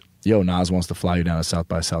goes, yo, Nas wants to fly you down to South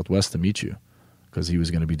by Southwest to meet you. Because he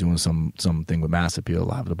was going to be doing something with Mass Appeal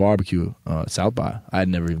live at the barbecue at South by. I had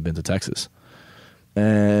never even been to Texas.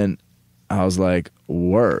 And I was like,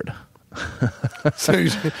 word. So you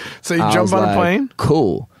jump on a plane?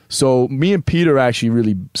 Cool. So me and Peter actually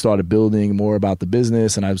really started building more about the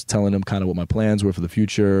business, and I was telling him kind of what my plans were for the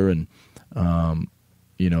future. And,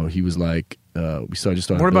 he was like, we started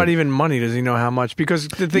What about even money? Does he know how much? Because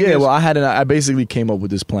the thing is... well, I basically came up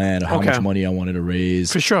with this plan of how much money I wanted to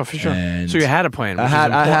raise. For sure. And so you had a plan. I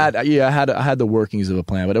had the workings of a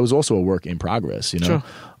plan, but it was also a work in progress, Sure.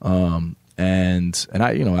 And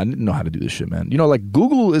I didn't know how to do this shit, man. Like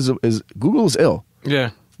Google is ill.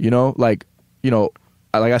 Yeah.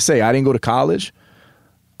 Like I say, I didn't go to college.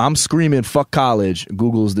 I'm screaming, fuck college.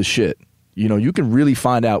 Google's the shit. You can really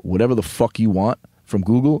find out whatever the fuck you want from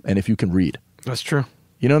Google, and if you can read. That's true.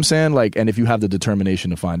 You know what I'm saying? Like, and if you have the determination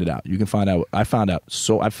to find it out, you can find out. I found out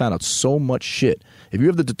so much shit. If you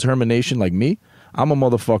have the determination like me, I'm a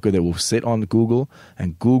motherfucker that will sit on Google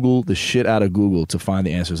and Google the shit out of Google to find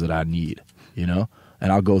the answers that I need, And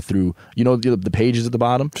I'll go through, the pages at the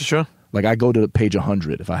bottom? For sure. Like, I go to page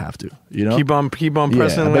 100 if I have to, Keep on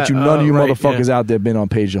pressing. I bet you none of you motherfuckers out there been on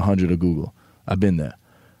page 100 of Google. I've been there.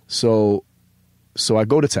 So I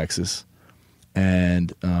go to Texas,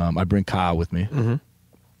 and I bring Kyle with me,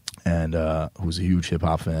 and who's a huge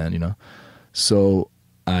hip-hop fan, So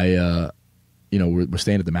I, we're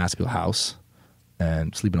staying at the Mass Appeal house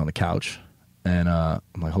and sleeping on the couch, and I'm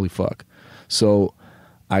like, holy fuck. So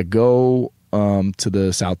I go to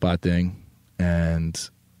the South by thing, and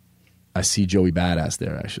I see Joey Badass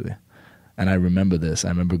there, actually. And I remember this. I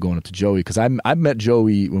remember going up to Joey, because I met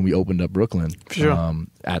Joey when we opened up Brooklyn,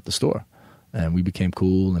 at the store. And we became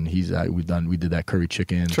cool, and we did that curry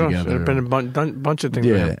chicken together. There's been a bunch of things.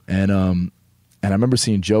 Yeah, and I remember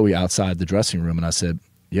seeing Joey outside the dressing room, and I said,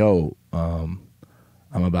 yo, I'm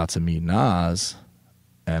about to meet Nas,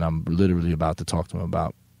 and I'm literally about to talk to him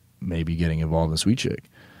about maybe getting involved in Sweet Chick.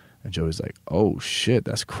 And Joey's like, oh shit,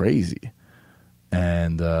 that's crazy.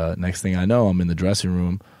 And next thing I know, I'm in the dressing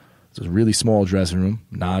room. It's a really small dressing room.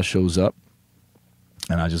 Nas shows up,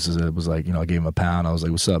 and I just was like, I gave him a pound. I was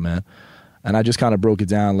like, what's up, man? And I just kind of broke it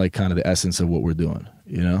down, like kind of the essence of what we're doing,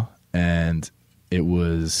 And it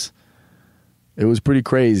was pretty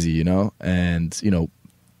crazy, And,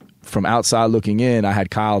 from outside looking in, I had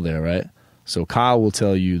Kyle there, right? So Kyle will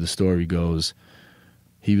tell you, the story goes,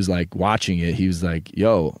 he was like watching it. He was like,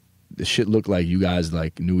 yo, this shit looked like you guys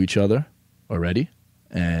like knew each other already.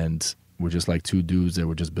 And we're just like two dudes that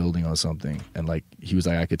were just building on something. And like, he was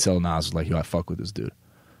like, I could tell Nas was like, yo, I fuck with this dude.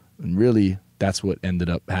 And really, that's what ended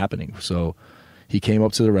up happening. So he came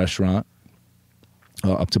up to the restaurant,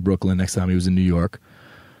 up to Brooklyn. Next time he was in New York.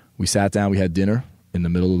 We sat down, we had dinner in the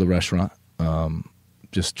middle of the restaurant,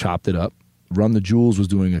 just chopped it up. Run the Jewels was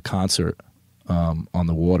doing a concert on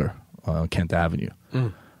the water on Kent Avenue.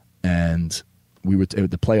 And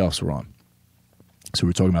the playoffs were on. So we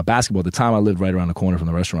were talking about basketball. At the time, I lived right around the corner from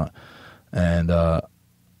the restaurant. And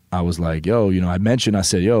I was like, yo, I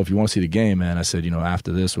said, yo, if you want to see the game, man, I said,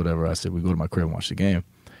 after this, whatever, I said, we go to my crib and watch the game.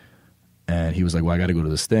 And he was like, well, I got to go to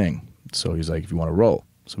this thing. So he's like, if you want to roll.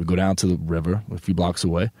 So we go down to the river, a few blocks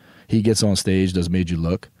away. He gets on stage, does Made You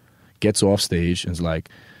Look, gets off stage, and is like,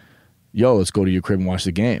 yo, let's go to your crib and watch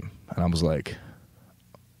the game. And I was like,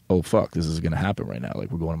 oh, fuck, this is going to happen right now.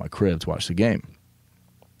 Like, we're going to my crib to watch the game.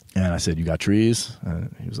 And I said, you got trees?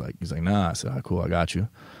 And he was like, nah. I said, all right, cool, I got you.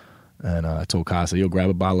 And I told Kyle, I said, yo, grab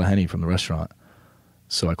a bottle of Henny from the restaurant.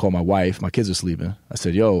 So I called my wife. My kids are sleeping. I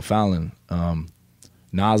said, yo, Fallon,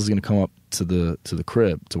 Nas is going to come up to the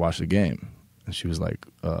crib to watch the game. And she was like,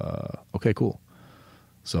 okay, cool.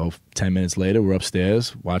 So 10 minutes later, we're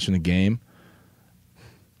upstairs watching the game.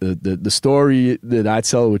 the story that I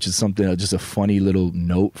tell, which is something, just a funny little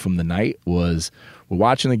note from the night, was we're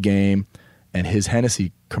watching the game and his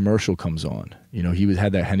Hennessy commercial comes on. You know, he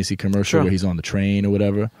had that Hennessy commercial where he's on the train or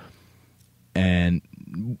whatever. And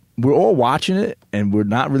we're all watching it and we're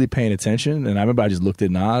not really paying attention. And I remember I just looked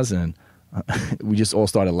at Nas and we just all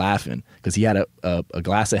started laughing because he had a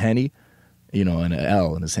glass of Henny, you know, and an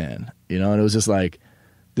L in his hand, you know, and it was just like,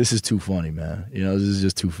 this is too funny, man. You know, this is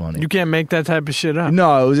just too funny. You can't make that type of shit up.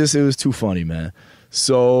 No, it was too funny, man.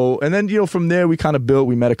 So, and then, you know, from there we kind of built,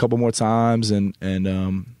 we met a couple more times and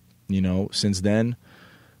you know, since then,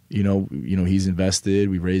 you know, he's invested.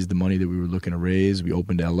 We raised the money that we were looking to raise. We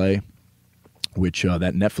opened LA, which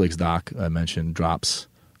that Netflix doc I mentioned drops,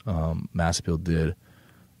 Mass Appeal did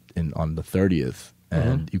on the 30th.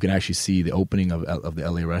 And you can actually see the opening of the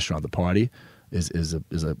LA restaurant. The party is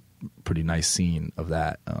a pretty nice scene of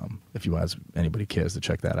that. If anybody cares to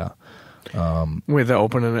check that out. Where the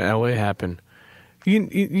opening in LA happened.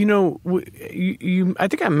 You know, I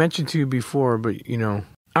think I mentioned to you before, but you know,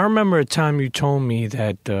 I remember a time you told me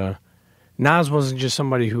that Nas wasn't just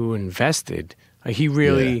somebody who invested. Like he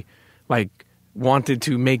really like wanted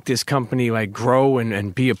to make this company like grow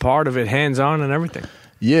and be a part of it, hands on and everything.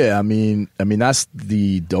 Yeah, I mean that's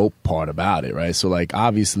the dope part about it, right? So like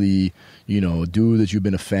obviously, you know, a dude that you've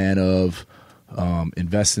been a fan of,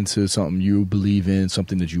 invest into something you believe in,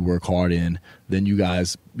 something that you work hard in, then you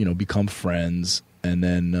guys, you know, become friends, and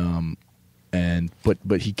then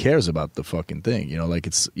but he cares about the fucking thing, you know, like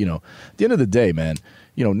it's, you know, at the end of the day, man,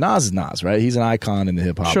 you know, Nas is Nas, right? He's an icon in the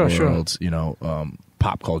hip hop world, you know,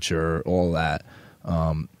 pop culture, all that.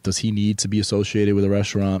 Does he need to be associated with a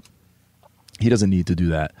restaurant? He doesn't need to do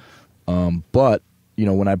that. But, you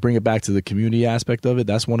know, when I bring it back to the community aspect of it,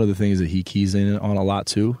 that's one of the things that he keys in on a lot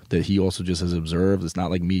too, that he also just has observed. It's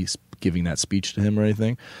not like me giving that speech to him or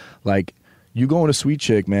anything. Like, you go into Sweet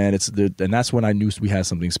Chick, man, and that's when I knew we had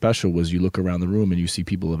something special, was you look around the room and you see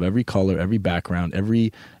people of every color, every background,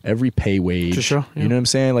 every pay wage. For sure, yeah. You know what I'm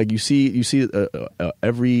saying? Like you see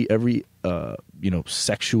every you know,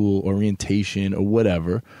 sexual orientation or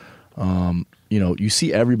whatever. You know, you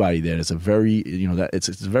see everybody there. It's a very, you know, that it's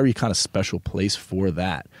a very kind of special place for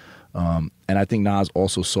that. And I think Nas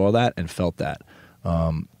also saw that and felt that.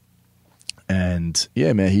 And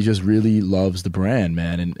yeah, man, he just really loves the brand,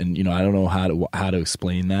 man. And you know, I don't know how to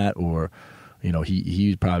explain that, or, you know,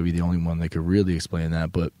 he'd probably be the only one that could really explain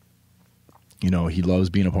that. But, you know, he loves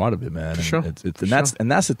being a part of it, man. And sure.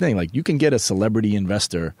 That's the thing. Like, you can get a celebrity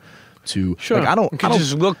investor to, sure. Like, I don't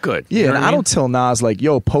just look good. Yeah, you know and I don't tell Nas like,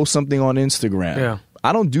 yo, post something on Instagram. Yeah.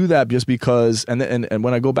 I don't do that just because. And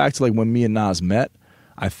when I go back to like when me and Nas met,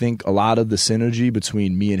 I think a lot of the synergy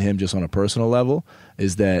between me and him, just on a personal level,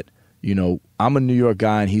 is that, you know, I'm a New York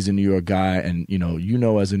guy and he's a New York guy, and you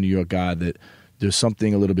know as a New York guy that there's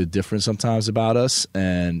something a little bit different sometimes about us,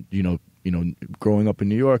 and you know, growing up in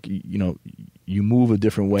New York, you know, you move a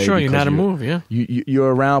different way. Sure, you're not a move, yeah.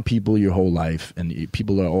 You're around people your whole life, and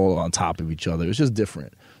people are all on top of each other. It's just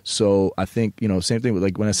different. So I think, you know, same thing with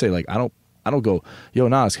like when I say like I don't go, yo,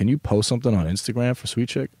 Nas, can you post something on Instagram for Sweet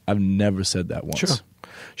Chick? I've never said that once.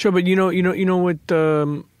 Sure, but you know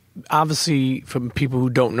what? Obviously, from people who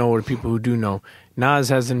don't know or people who do know, Nas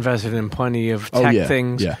has invested in plenty of tech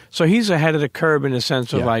things. Yeah. So he's ahead of the curve in the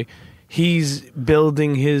sense of like he's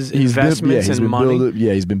building his investments and money.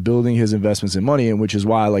 He's been building his investments in money, and which is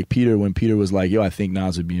why, like when Peter was like, yo, I think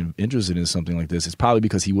Nas would be interested in something like this, it's probably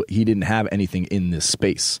because he didn't have anything in this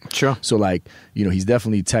space. Sure. So like, you know, he's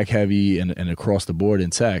definitely tech heavy and across the board in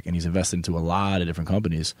tech, and he's invested into a lot of different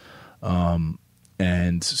companies.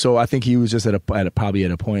 And so I think he was just probably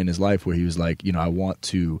at a point in his life where he was like, you know, I want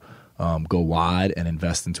to go wide and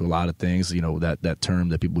invest into a lot of things. You know, that term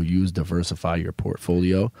that people use, diversify your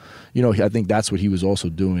portfolio. You know, I think that's what he was also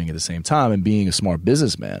doing at the same time, and being a smart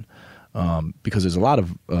businessman, because there's a lot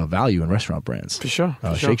of value in restaurant brands. For sure.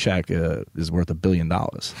 Shake Shack is worth $1 billion.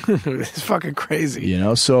 It's fucking crazy. You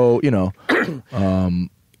know, so, you know,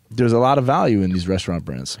 there's a lot of value in these restaurant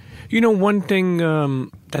brands. You know, one thing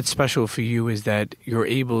that's special for you is that you're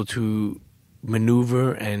able to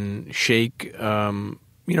maneuver and shake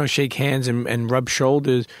hands and rub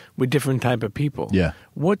shoulders with different type of people. Yeah.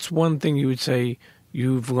 What's one thing you would say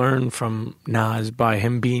you've learned from Nas by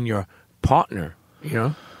him being your partner, you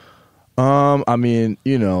know? I mean,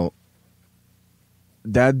 you know,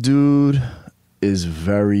 that dude is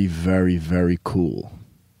very, very, very cool.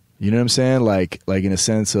 You know what I'm saying? Like in a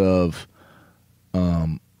sense of,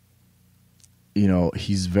 you know,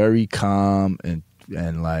 he's very calm and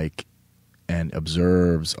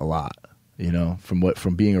observes a lot. You know,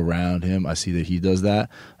 from being around him, I see that he does that,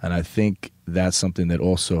 and I think that's something that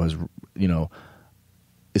also has, you know,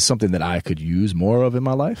 is something that I could use more of in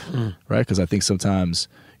my life, right? Because I think sometimes,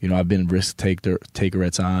 you know, I've been risk taker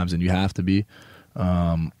at times, and you have to be,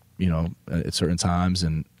 you know, at certain times,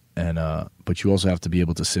 but you also have to be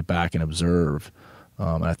able to sit back and observe.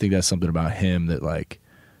 And I think that's something about him that, like,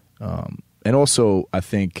 and also I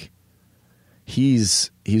think he's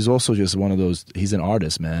also just one of those. He's an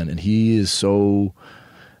artist, man, and he's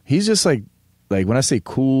just like when I say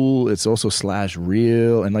cool, it's also /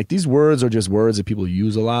 real, and like these words are just words that people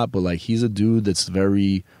use a lot, but like he's a dude that's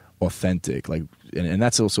very authentic, like, and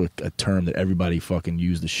that's also a term that everybody fucking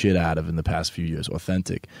used the shit out of in the past few years,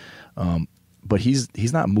 authentic. But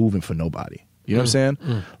he's not moving for nobody. You know what I'm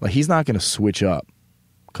saying? Like, he's not going to switch up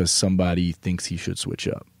because somebody thinks he should switch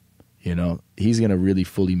up. You know, he's going to really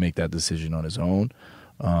fully make that decision on his own.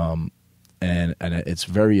 And it's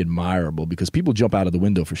very admirable because people jump out of the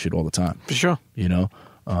window for shit all the time. For sure. You know,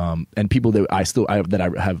 and people that I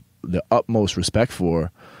have the utmost respect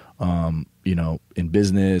for, you know, in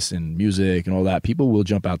business and music and all that, people will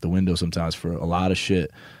jump out the window sometimes for a lot of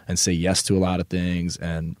shit and say yes to a lot of things.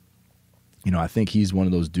 And, you know, I think he's one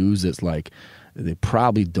of those dudes that's like, they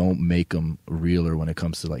probably don't make him realer when it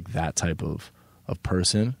comes to like that type of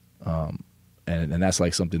person. And that's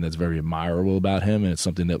like something that's very admirable about him. And it's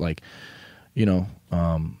something that, like, you know,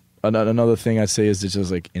 another thing I'd say is it's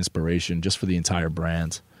just like inspiration just for the entire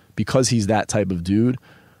brand, because he's that type of dude.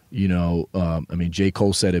 You know, I mean, J.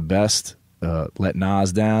 Cole said it best, let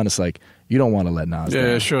Nas down. It's like, you don't want to let Nas down.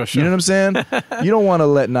 Yeah, sure. You know what I'm saying? You don't want to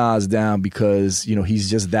let Nas down because, you know, he's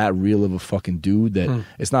just that real of a fucking dude that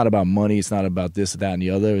it's not about money. It's not about this, that, and the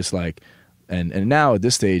other. It's like, and now at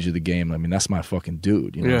this stage of the game, I mean, that's my fucking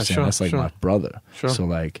dude. You know what I'm saying? Sure, that's like my brother. Sure. So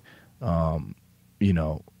like, you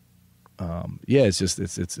know, yeah, it's just,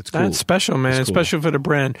 it's cool. That's special, man. It's cool. special for the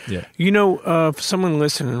brand. Yeah. You know, for someone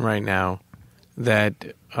listening right now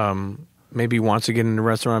that maybe wants to get in the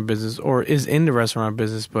restaurant business or is in the restaurant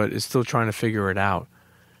business but is still trying to figure it out,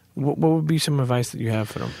 what would be some advice that you have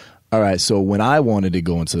for them? All right, so when I wanted to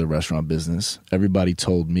go into the restaurant business, everybody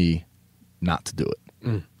told me not to do it.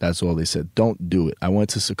 That's all they said. Don't do it. I went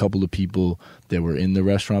to a couple of people that were in the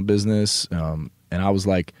restaurant business, and I was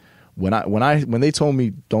like, when they told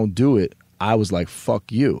me don't do it, I was like,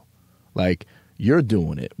 fuck you. Like, you're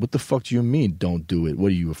doing it. What the fuck do you mean don't do it? What,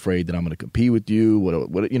 are you afraid that I'm going to compete with you?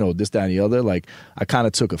 What, you know, this, that, and the other? Like, I kind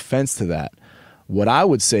of took offense to that. What I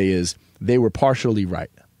would say is they were partially right?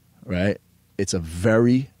 It's a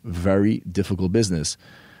very, very difficult business.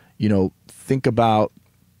 You know, think about,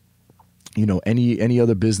 you know, any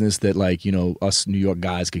other business that, like, you know, us New York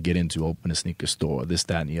guys could get into, open a sneaker store, this,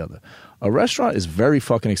 that, and the other. A restaurant is very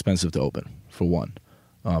fucking expensive to open, for one.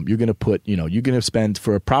 You're going to put, you know, you're going to spend,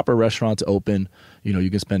 for a proper restaurant to open, you know, you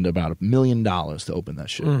can spend about $1 million to open that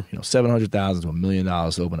shit. You know, $700,000 to $1 million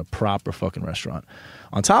to open a proper fucking restaurant.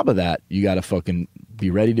 On top of that, you got to fucking be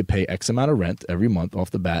ready to pay X amount of rent every month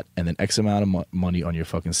off the bat, and then X amount of money on your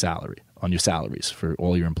fucking salary, on your salaries for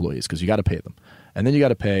all your employees, because you got to pay them. And then you got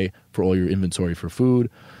to pay for all your inventory for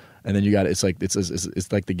food. And then you got it's like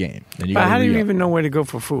the game. Then you but how do you even know where to go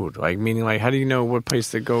for food? Like, meaning, like, how do you know what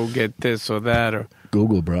place to go get this or that? Or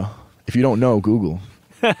Google, bro. If you don't know, Google.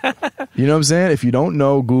 You know what I'm saying? If you don't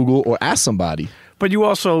know, Google, or ask somebody. But you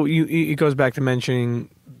also, it goes back to mentioning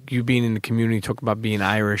you being in the community, talk about being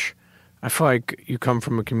Irish. I feel like you come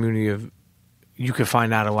from a community of, you can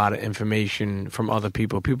find out a lot of information from other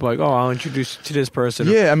people. People are like, oh, I'll introduce you to this person.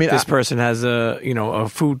 Yeah, I mean, this person has a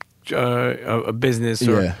food, a business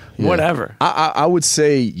or whatever. I would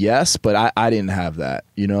say yes, but I didn't have that.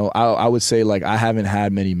 You know, I would say, like, I haven't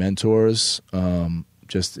had many mentors,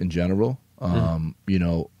 just in general. You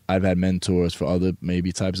know, I've had mentors for other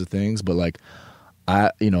maybe types of things, but like, I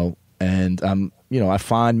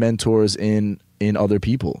find mentors in other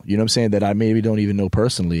people, you know what I'm saying, that I maybe don't even know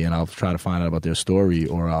personally, and I'll try to find out about their story,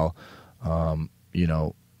 or I'll, you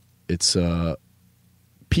know, it's,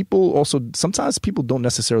 people also, sometimes people don't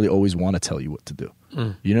necessarily always want to tell you what to do. You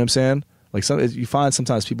know what I'm saying? Like, you find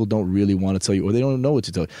sometimes people don't really want to tell you, or they don't know what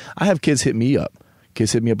to tell you. I have kids hit me up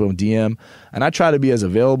on DM, and I try to be as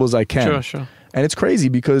available as I can. Sure. And it's crazy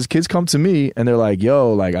because kids come to me and they're like,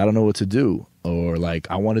 yo, like, I don't know what to do. Or like,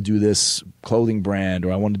 I want to do this clothing brand,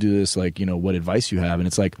 or I want to do this, like, you know, what advice you have. And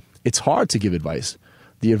it's like, it's hard to give advice.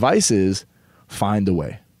 The advice is find a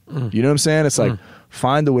way. You know what I'm saying? It's like,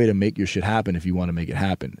 find a way to make your shit happen if you want to make it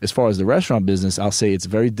happen. As far as the restaurant business, I'll say it's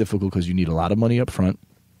very difficult because you need a lot of money up front.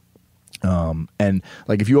 And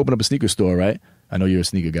like, if you open up a sneaker store, right? I know you're a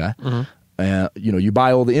sneaker guy. you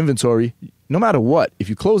buy all the inventory. No matter what, if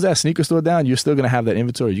you close that sneaker store down, you're still going to have that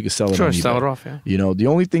inventory. You can sell it. Sure, on eBay. sell it off. Yeah. The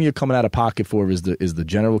only thing you're coming out of pocket for is the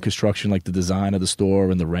general construction, like the design of the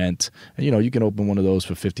store and the rent. And you can open one of those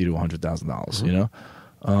for $50,000 to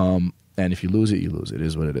 $100,000. And if you lose it, you lose it. It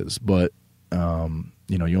is what it is. But you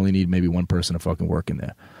only need maybe one person to fucking work in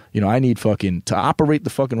there. I need fucking to operate the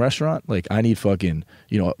fucking restaurant. Like I need fucking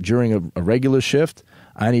during a regular shift,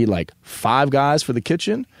 I need like 5 guys for the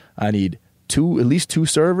kitchen. I need at least 2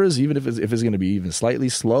 servers, even if it's going to be even slightly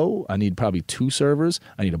slow. I need probably 2 servers.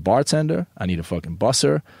 I need a bartender. I need a fucking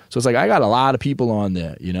busser. So it's like I got a lot of people on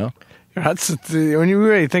there, That's when you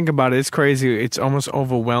really think about it, it's crazy. It's almost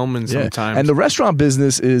overwhelming sometimes. And the restaurant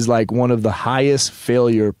business is like one of the highest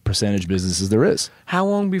failure percentage businesses there is. How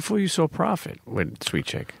long before you saw profit with Sweet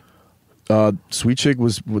Chick? Sweet Chick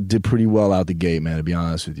did pretty well out the gate, man, to be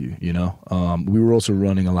honest with you. We were also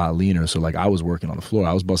running a lot leaner. So like I was working on the floor.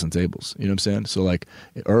 I was busting tables. You know what I'm saying? So like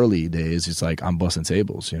early days, it's like I'm busting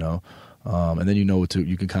tables, and then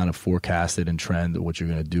you can kind of forecast it and trend what you're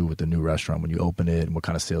going to do with the new restaurant when you open it and what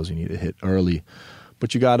kind of sales you need to hit early.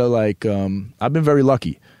 But you got to I've been very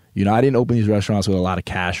lucky. I didn't open these restaurants with a lot of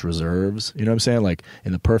cash reserves. You know what I'm saying? Like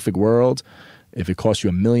in the perfect world, if it costs you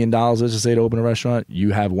 $1 million, let's just say, to open a restaurant,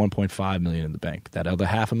 you have $1.5 million in the bank. That other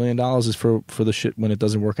 $500,000 is for the shit when it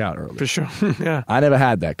doesn't work out early. For sure. Yeah. I never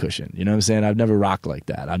had that cushion. You know what I'm saying? I've never rocked like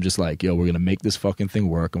that. I'm just like, we're going to make this fucking thing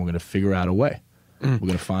work and we're going to figure out a way. We're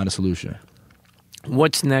going to find a solution.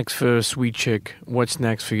 What's next for Sweet Chick? What's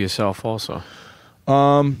next for yourself also?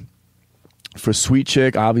 For Sweet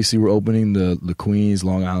Chick, obviously we're opening the Queens,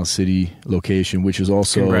 Long Island City location, which is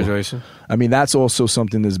also... Congratulations. I mean, that's also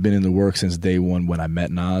something that's been in the works since day one when I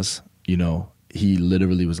met Nas. He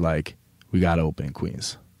literally was like, we got to open in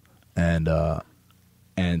Queens. And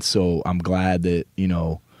so I'm glad that,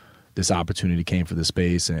 this opportunity came for the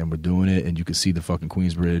space and we're doing it. And you can see the fucking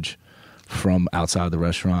Queensbridge from outside the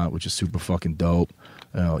restaurant, which is super fucking dope.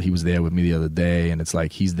 He was there with me the other day, and it's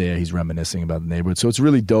like he's there, he's reminiscing about the neighborhood. So it's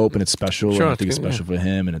really dope and it's special. Sure, I think it's special for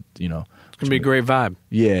him, and it's gonna be a great vibe.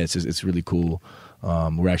 Yeah, it's really cool.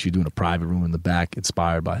 We're actually doing a private room in the back,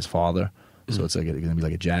 inspired by his father. So it's like it's gonna be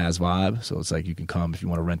like a jazz vibe. So it's like you can come if you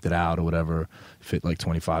want to rent it out or whatever. Fit like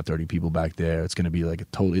 25, 30 people back there. It's gonna be like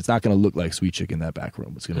it's not gonna look like Sweet Chick in that back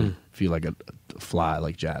room. It's gonna feel like a fly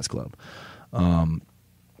like jazz club.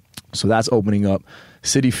 So that's opening up.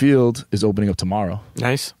 Citi Field is opening up tomorrow.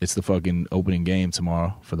 Nice. It's the fucking opening game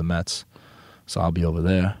tomorrow for the Mets. So I'll be over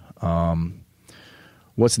there.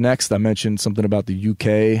 What's next? I mentioned something about the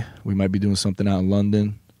UK. We might be doing something out in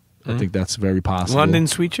London. I think that's very possible. London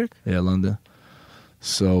Sweet Chick? Yeah, London.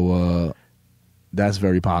 So that's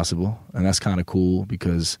very possible. And that's kind of cool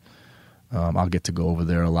because I'll get to go over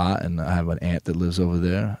there a lot. And I have an aunt that lives over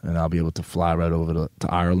there. And I'll be able to fly right over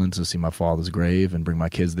to Ireland to see my father's grave and bring my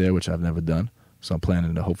kids there, which I've never done. So I'm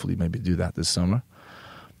planning to hopefully maybe do that this summer.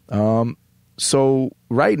 So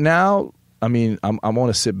right now, I mean, I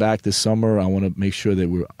want to sit back this summer. I want to make sure that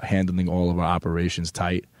we're handling all of our operations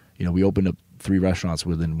tight. We opened up 3 restaurants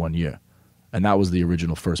within 1 year. And that was the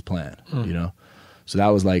original first plan, So that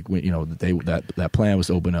was like, that plan was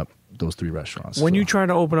to open up those 3 restaurants. When you try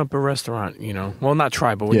to open up a restaurant, well, not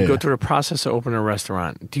try, but when you go through the process of opening a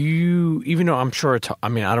restaurant, do you, even though I'm sure it's, I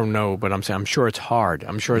mean, I don't know, but I'm saying I'm sure it's hard.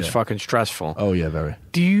 I'm sure it's fucking stressful. Oh, yeah, very.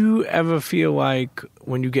 Do you ever feel like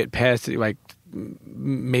when you get past it, like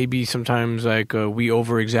maybe sometimes like we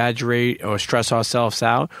over-exaggerate or stress ourselves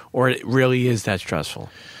out, or it really is that stressful?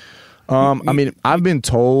 I mean, I've been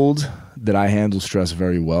told that I handle stress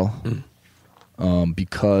very well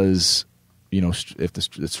because... if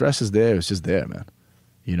the stress is there, it's just there, man.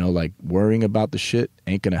 Like worrying about the shit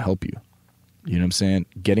ain't going to help you. You know what I'm saying?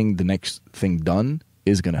 Getting the next thing done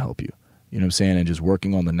is going to help you. You know what I'm saying? And just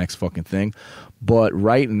working on the next fucking thing. But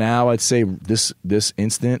right now, I'd say this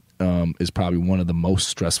instant is probably one of the most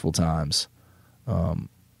stressful times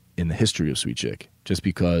in the history of Sweet Chick. Just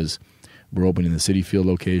because we're opening the Citi Field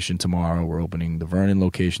location tomorrow. We're opening the Vernon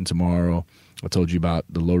location tomorrow. I told you about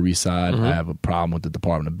the Lower East Side. I have a problem with the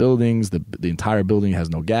Department of Buildings. The entire building has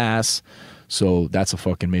no gas. So that's a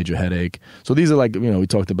fucking major headache. So these are like, we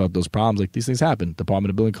talked about those problems. Like these things happen.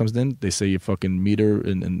 Department of Building comes in. They say your fucking meter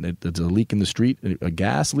and there's a leak in the street, a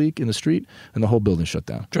gas leak in the street, and the whole building shut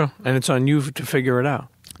down. Sure. And it's on you to figure it out.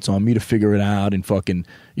 It's on me to figure it out and fucking,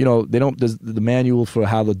 they don't, the manual for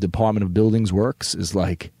how the Department of Buildings works is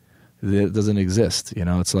like, it doesn't exist.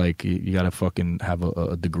 It's like you got to fucking have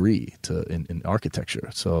a degree in architecture.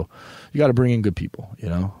 So you got to bring in good people,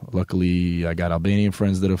 Luckily, I got Albanian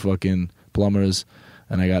friends that are fucking plumbers,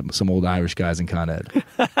 and I got some old Irish guys in Con Ed.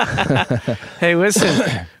 Hey,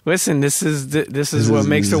 listen, Listen, this is what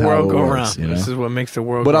makes the world go round. You know? This is what makes the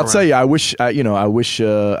world. But go I'll round. tell you, I wish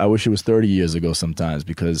it was 30 years ago sometimes,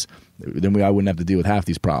 because then I wouldn't have to deal with half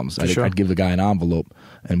these problems. I'd give the guy an envelope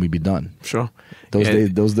and we'd be done. Sure.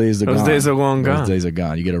 Those days are gone. Those days are long gone. Those days are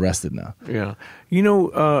gone. You get arrested now. Yeah.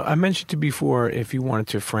 I mentioned to you before, if you wanted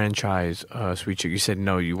to franchise Sweet Chick, you said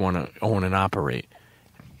no, you want to own and operate.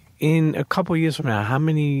 In a couple of years from now, how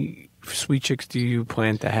many Sweet Chicks do you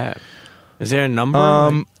plan to have? Is there a number?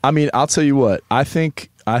 I mean, I'll tell you what. I think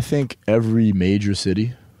every major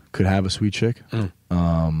city could have a Sweet Chick.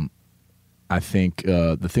 I think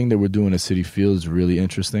the thing that we're doing at City Field is really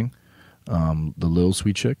interesting. The Little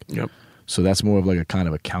Sweet Chick. Yep. So that's more of like a kind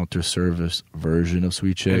of a counter service version of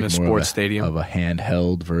Sweet Chick. In a sports stadium. Of a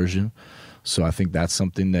handheld version. So I think that's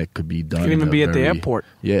something that could be done. It could even be at the airport.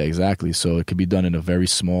 Yeah, exactly. So it could be done in a very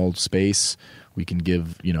small space. We can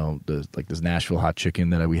give, this Nashville hot chicken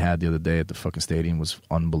that we had the other day at the fucking stadium was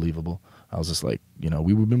unbelievable. I was just like,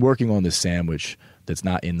 we've been working on this sandwich that's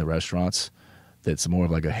not in the restaurants. That's more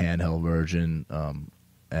of like a handheld version,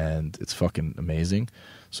 and it's fucking amazing.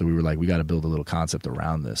 So we were like, we got to build a little concept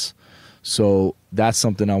around this. So that's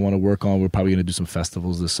something I want to work on. We're probably going to do some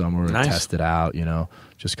festivals this summer and test it out,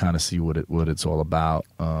 just kind of see what it's all about.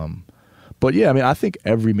 But yeah, I mean, I think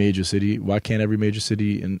every major city. Why can't every major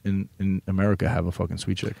city in America have a fucking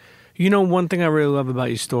Sweet Chick? One thing I really love about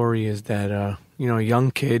your story is that a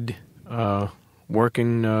young kid,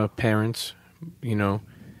 working parents.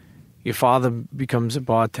 Your father becomes a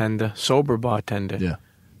bartender, sober bartender. Yeah.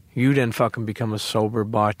 You then fucking become a sober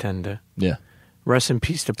bartender. Yeah. Rest in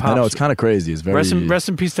peace to Pops. I know, it's kind of crazy. It's very rest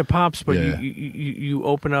in peace to Pops. But yeah. you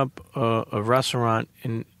open up a restaurant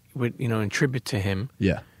in tribute to him.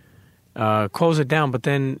 Yeah. Close it down, but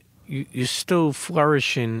then you're still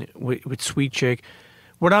flourishing with Sweet Chick.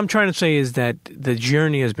 What I'm trying to say is that the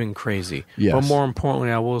journey has been crazy. Yes. But more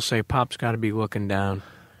importantly, I will say Pop's got to be looking down.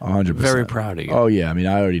 100%. Very proud of you. Oh yeah, I mean,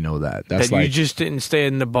 I already know that. That's that you just didn't stay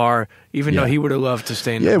in the bar, even though he would have loved to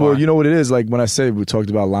stay in the bar. Yeah, well, you know what it is? Like when I say we talked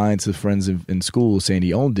about lying to friends in school, saying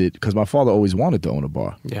he owned it, because my father always wanted to own a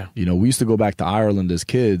bar. Yeah. We used to go back to Ireland as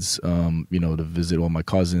kids, to visit all my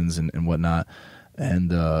cousins and whatnot. And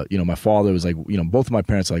my father was like, both of my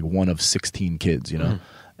parents are like one of 16 kids, and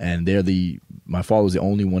my father was the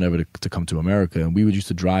only one ever to come to America, and we would used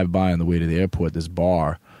to drive by on the way to the airport this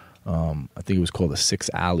bar. I think it was called the Six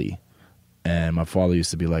Alley, and my father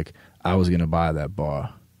used to be like, I was gonna buy that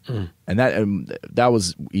bar, and that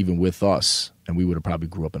was even with us, and we would have probably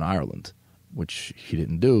grew up in Ireland, which he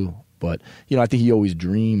didn't do. But I think he always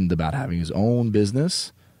dreamed about having his own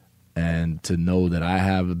business, and to know that I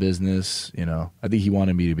have a business. I think he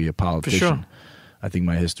wanted me to be a politician. For sure. I think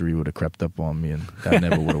my history would have crept up on me, and that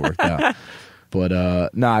never would have worked out. But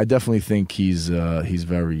I definitely think he's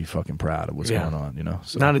very fucking proud of what's going on.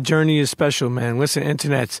 So. Now the journey is special, man. Listen,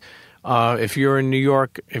 Internetssss, if you're in New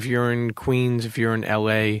York, if you're in Queens, if you're in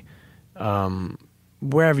LA,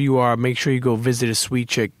 wherever you are, make sure you go visit a Sweet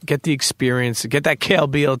Chick. Get the experience. Get that kale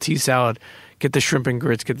BLT salad. Get the shrimp and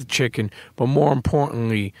grits. Get the chicken. But more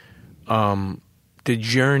importantly, the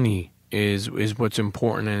journey is what's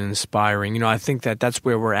important and inspiring. I think that's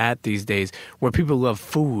where we're at these days, where people love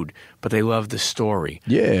food, but they love the story.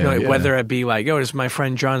 Yeah, Whether it be like, this is my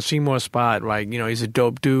friend John Seymour spot, like, he's a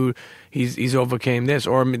dope dude, he's overcame this,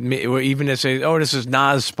 or even to say, this is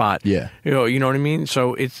Nas spot. Yeah. You know what I mean?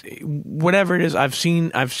 So it's whatever it is. I've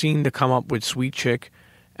seen to come up with Sweet Chick,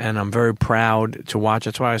 and I'm very proud to watch.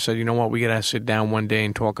 That's why I said, we gotta sit down one day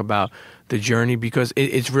and talk about the journey, because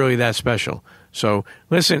it's really that special. So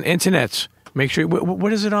listen, Internetssss, make sure.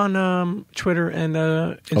 What is it on Twitter and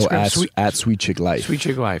Instagram? At Sweet Chick Life. Sweet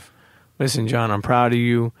Chick Life. Listen, John, I'm proud of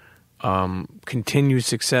you. Continued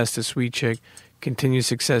success to Sweet Chick. Continued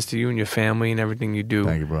success to you and your family and everything you do.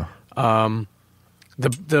 Thank you, bro.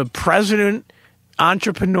 The president,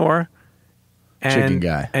 entrepreneur, and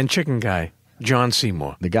chicken guy, John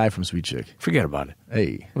Seymour, the guy from Sweet Chick. Forget about it.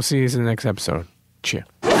 Hey, we'll see you in the next episode. Cheers.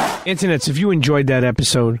 Internetssss, if you enjoyed that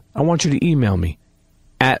episode, I want you to email me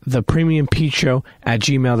at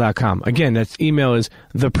thepremiumpeachshow@gmail.com. Again, that email is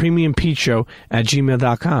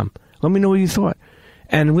thepremiumpeachshow@gmail.com. Let me know what you thought.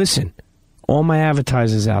 And listen, all my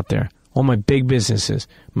advertisers out there, all my big businesses,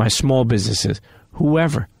 my small businesses,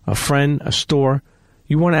 whoever, a friend, a store,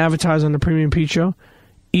 you want to advertise on The Premium Pete Show?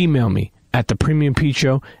 Email me at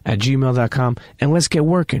thepremiumpeachshow@gmail.com, and let's get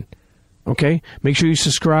working. Okay? Make sure you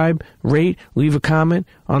subscribe, rate, leave a comment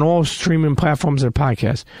on all streaming platforms of the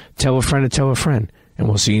podcast. Tell a friend to tell a friend, and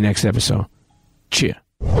we'll see you next episode. Cheers.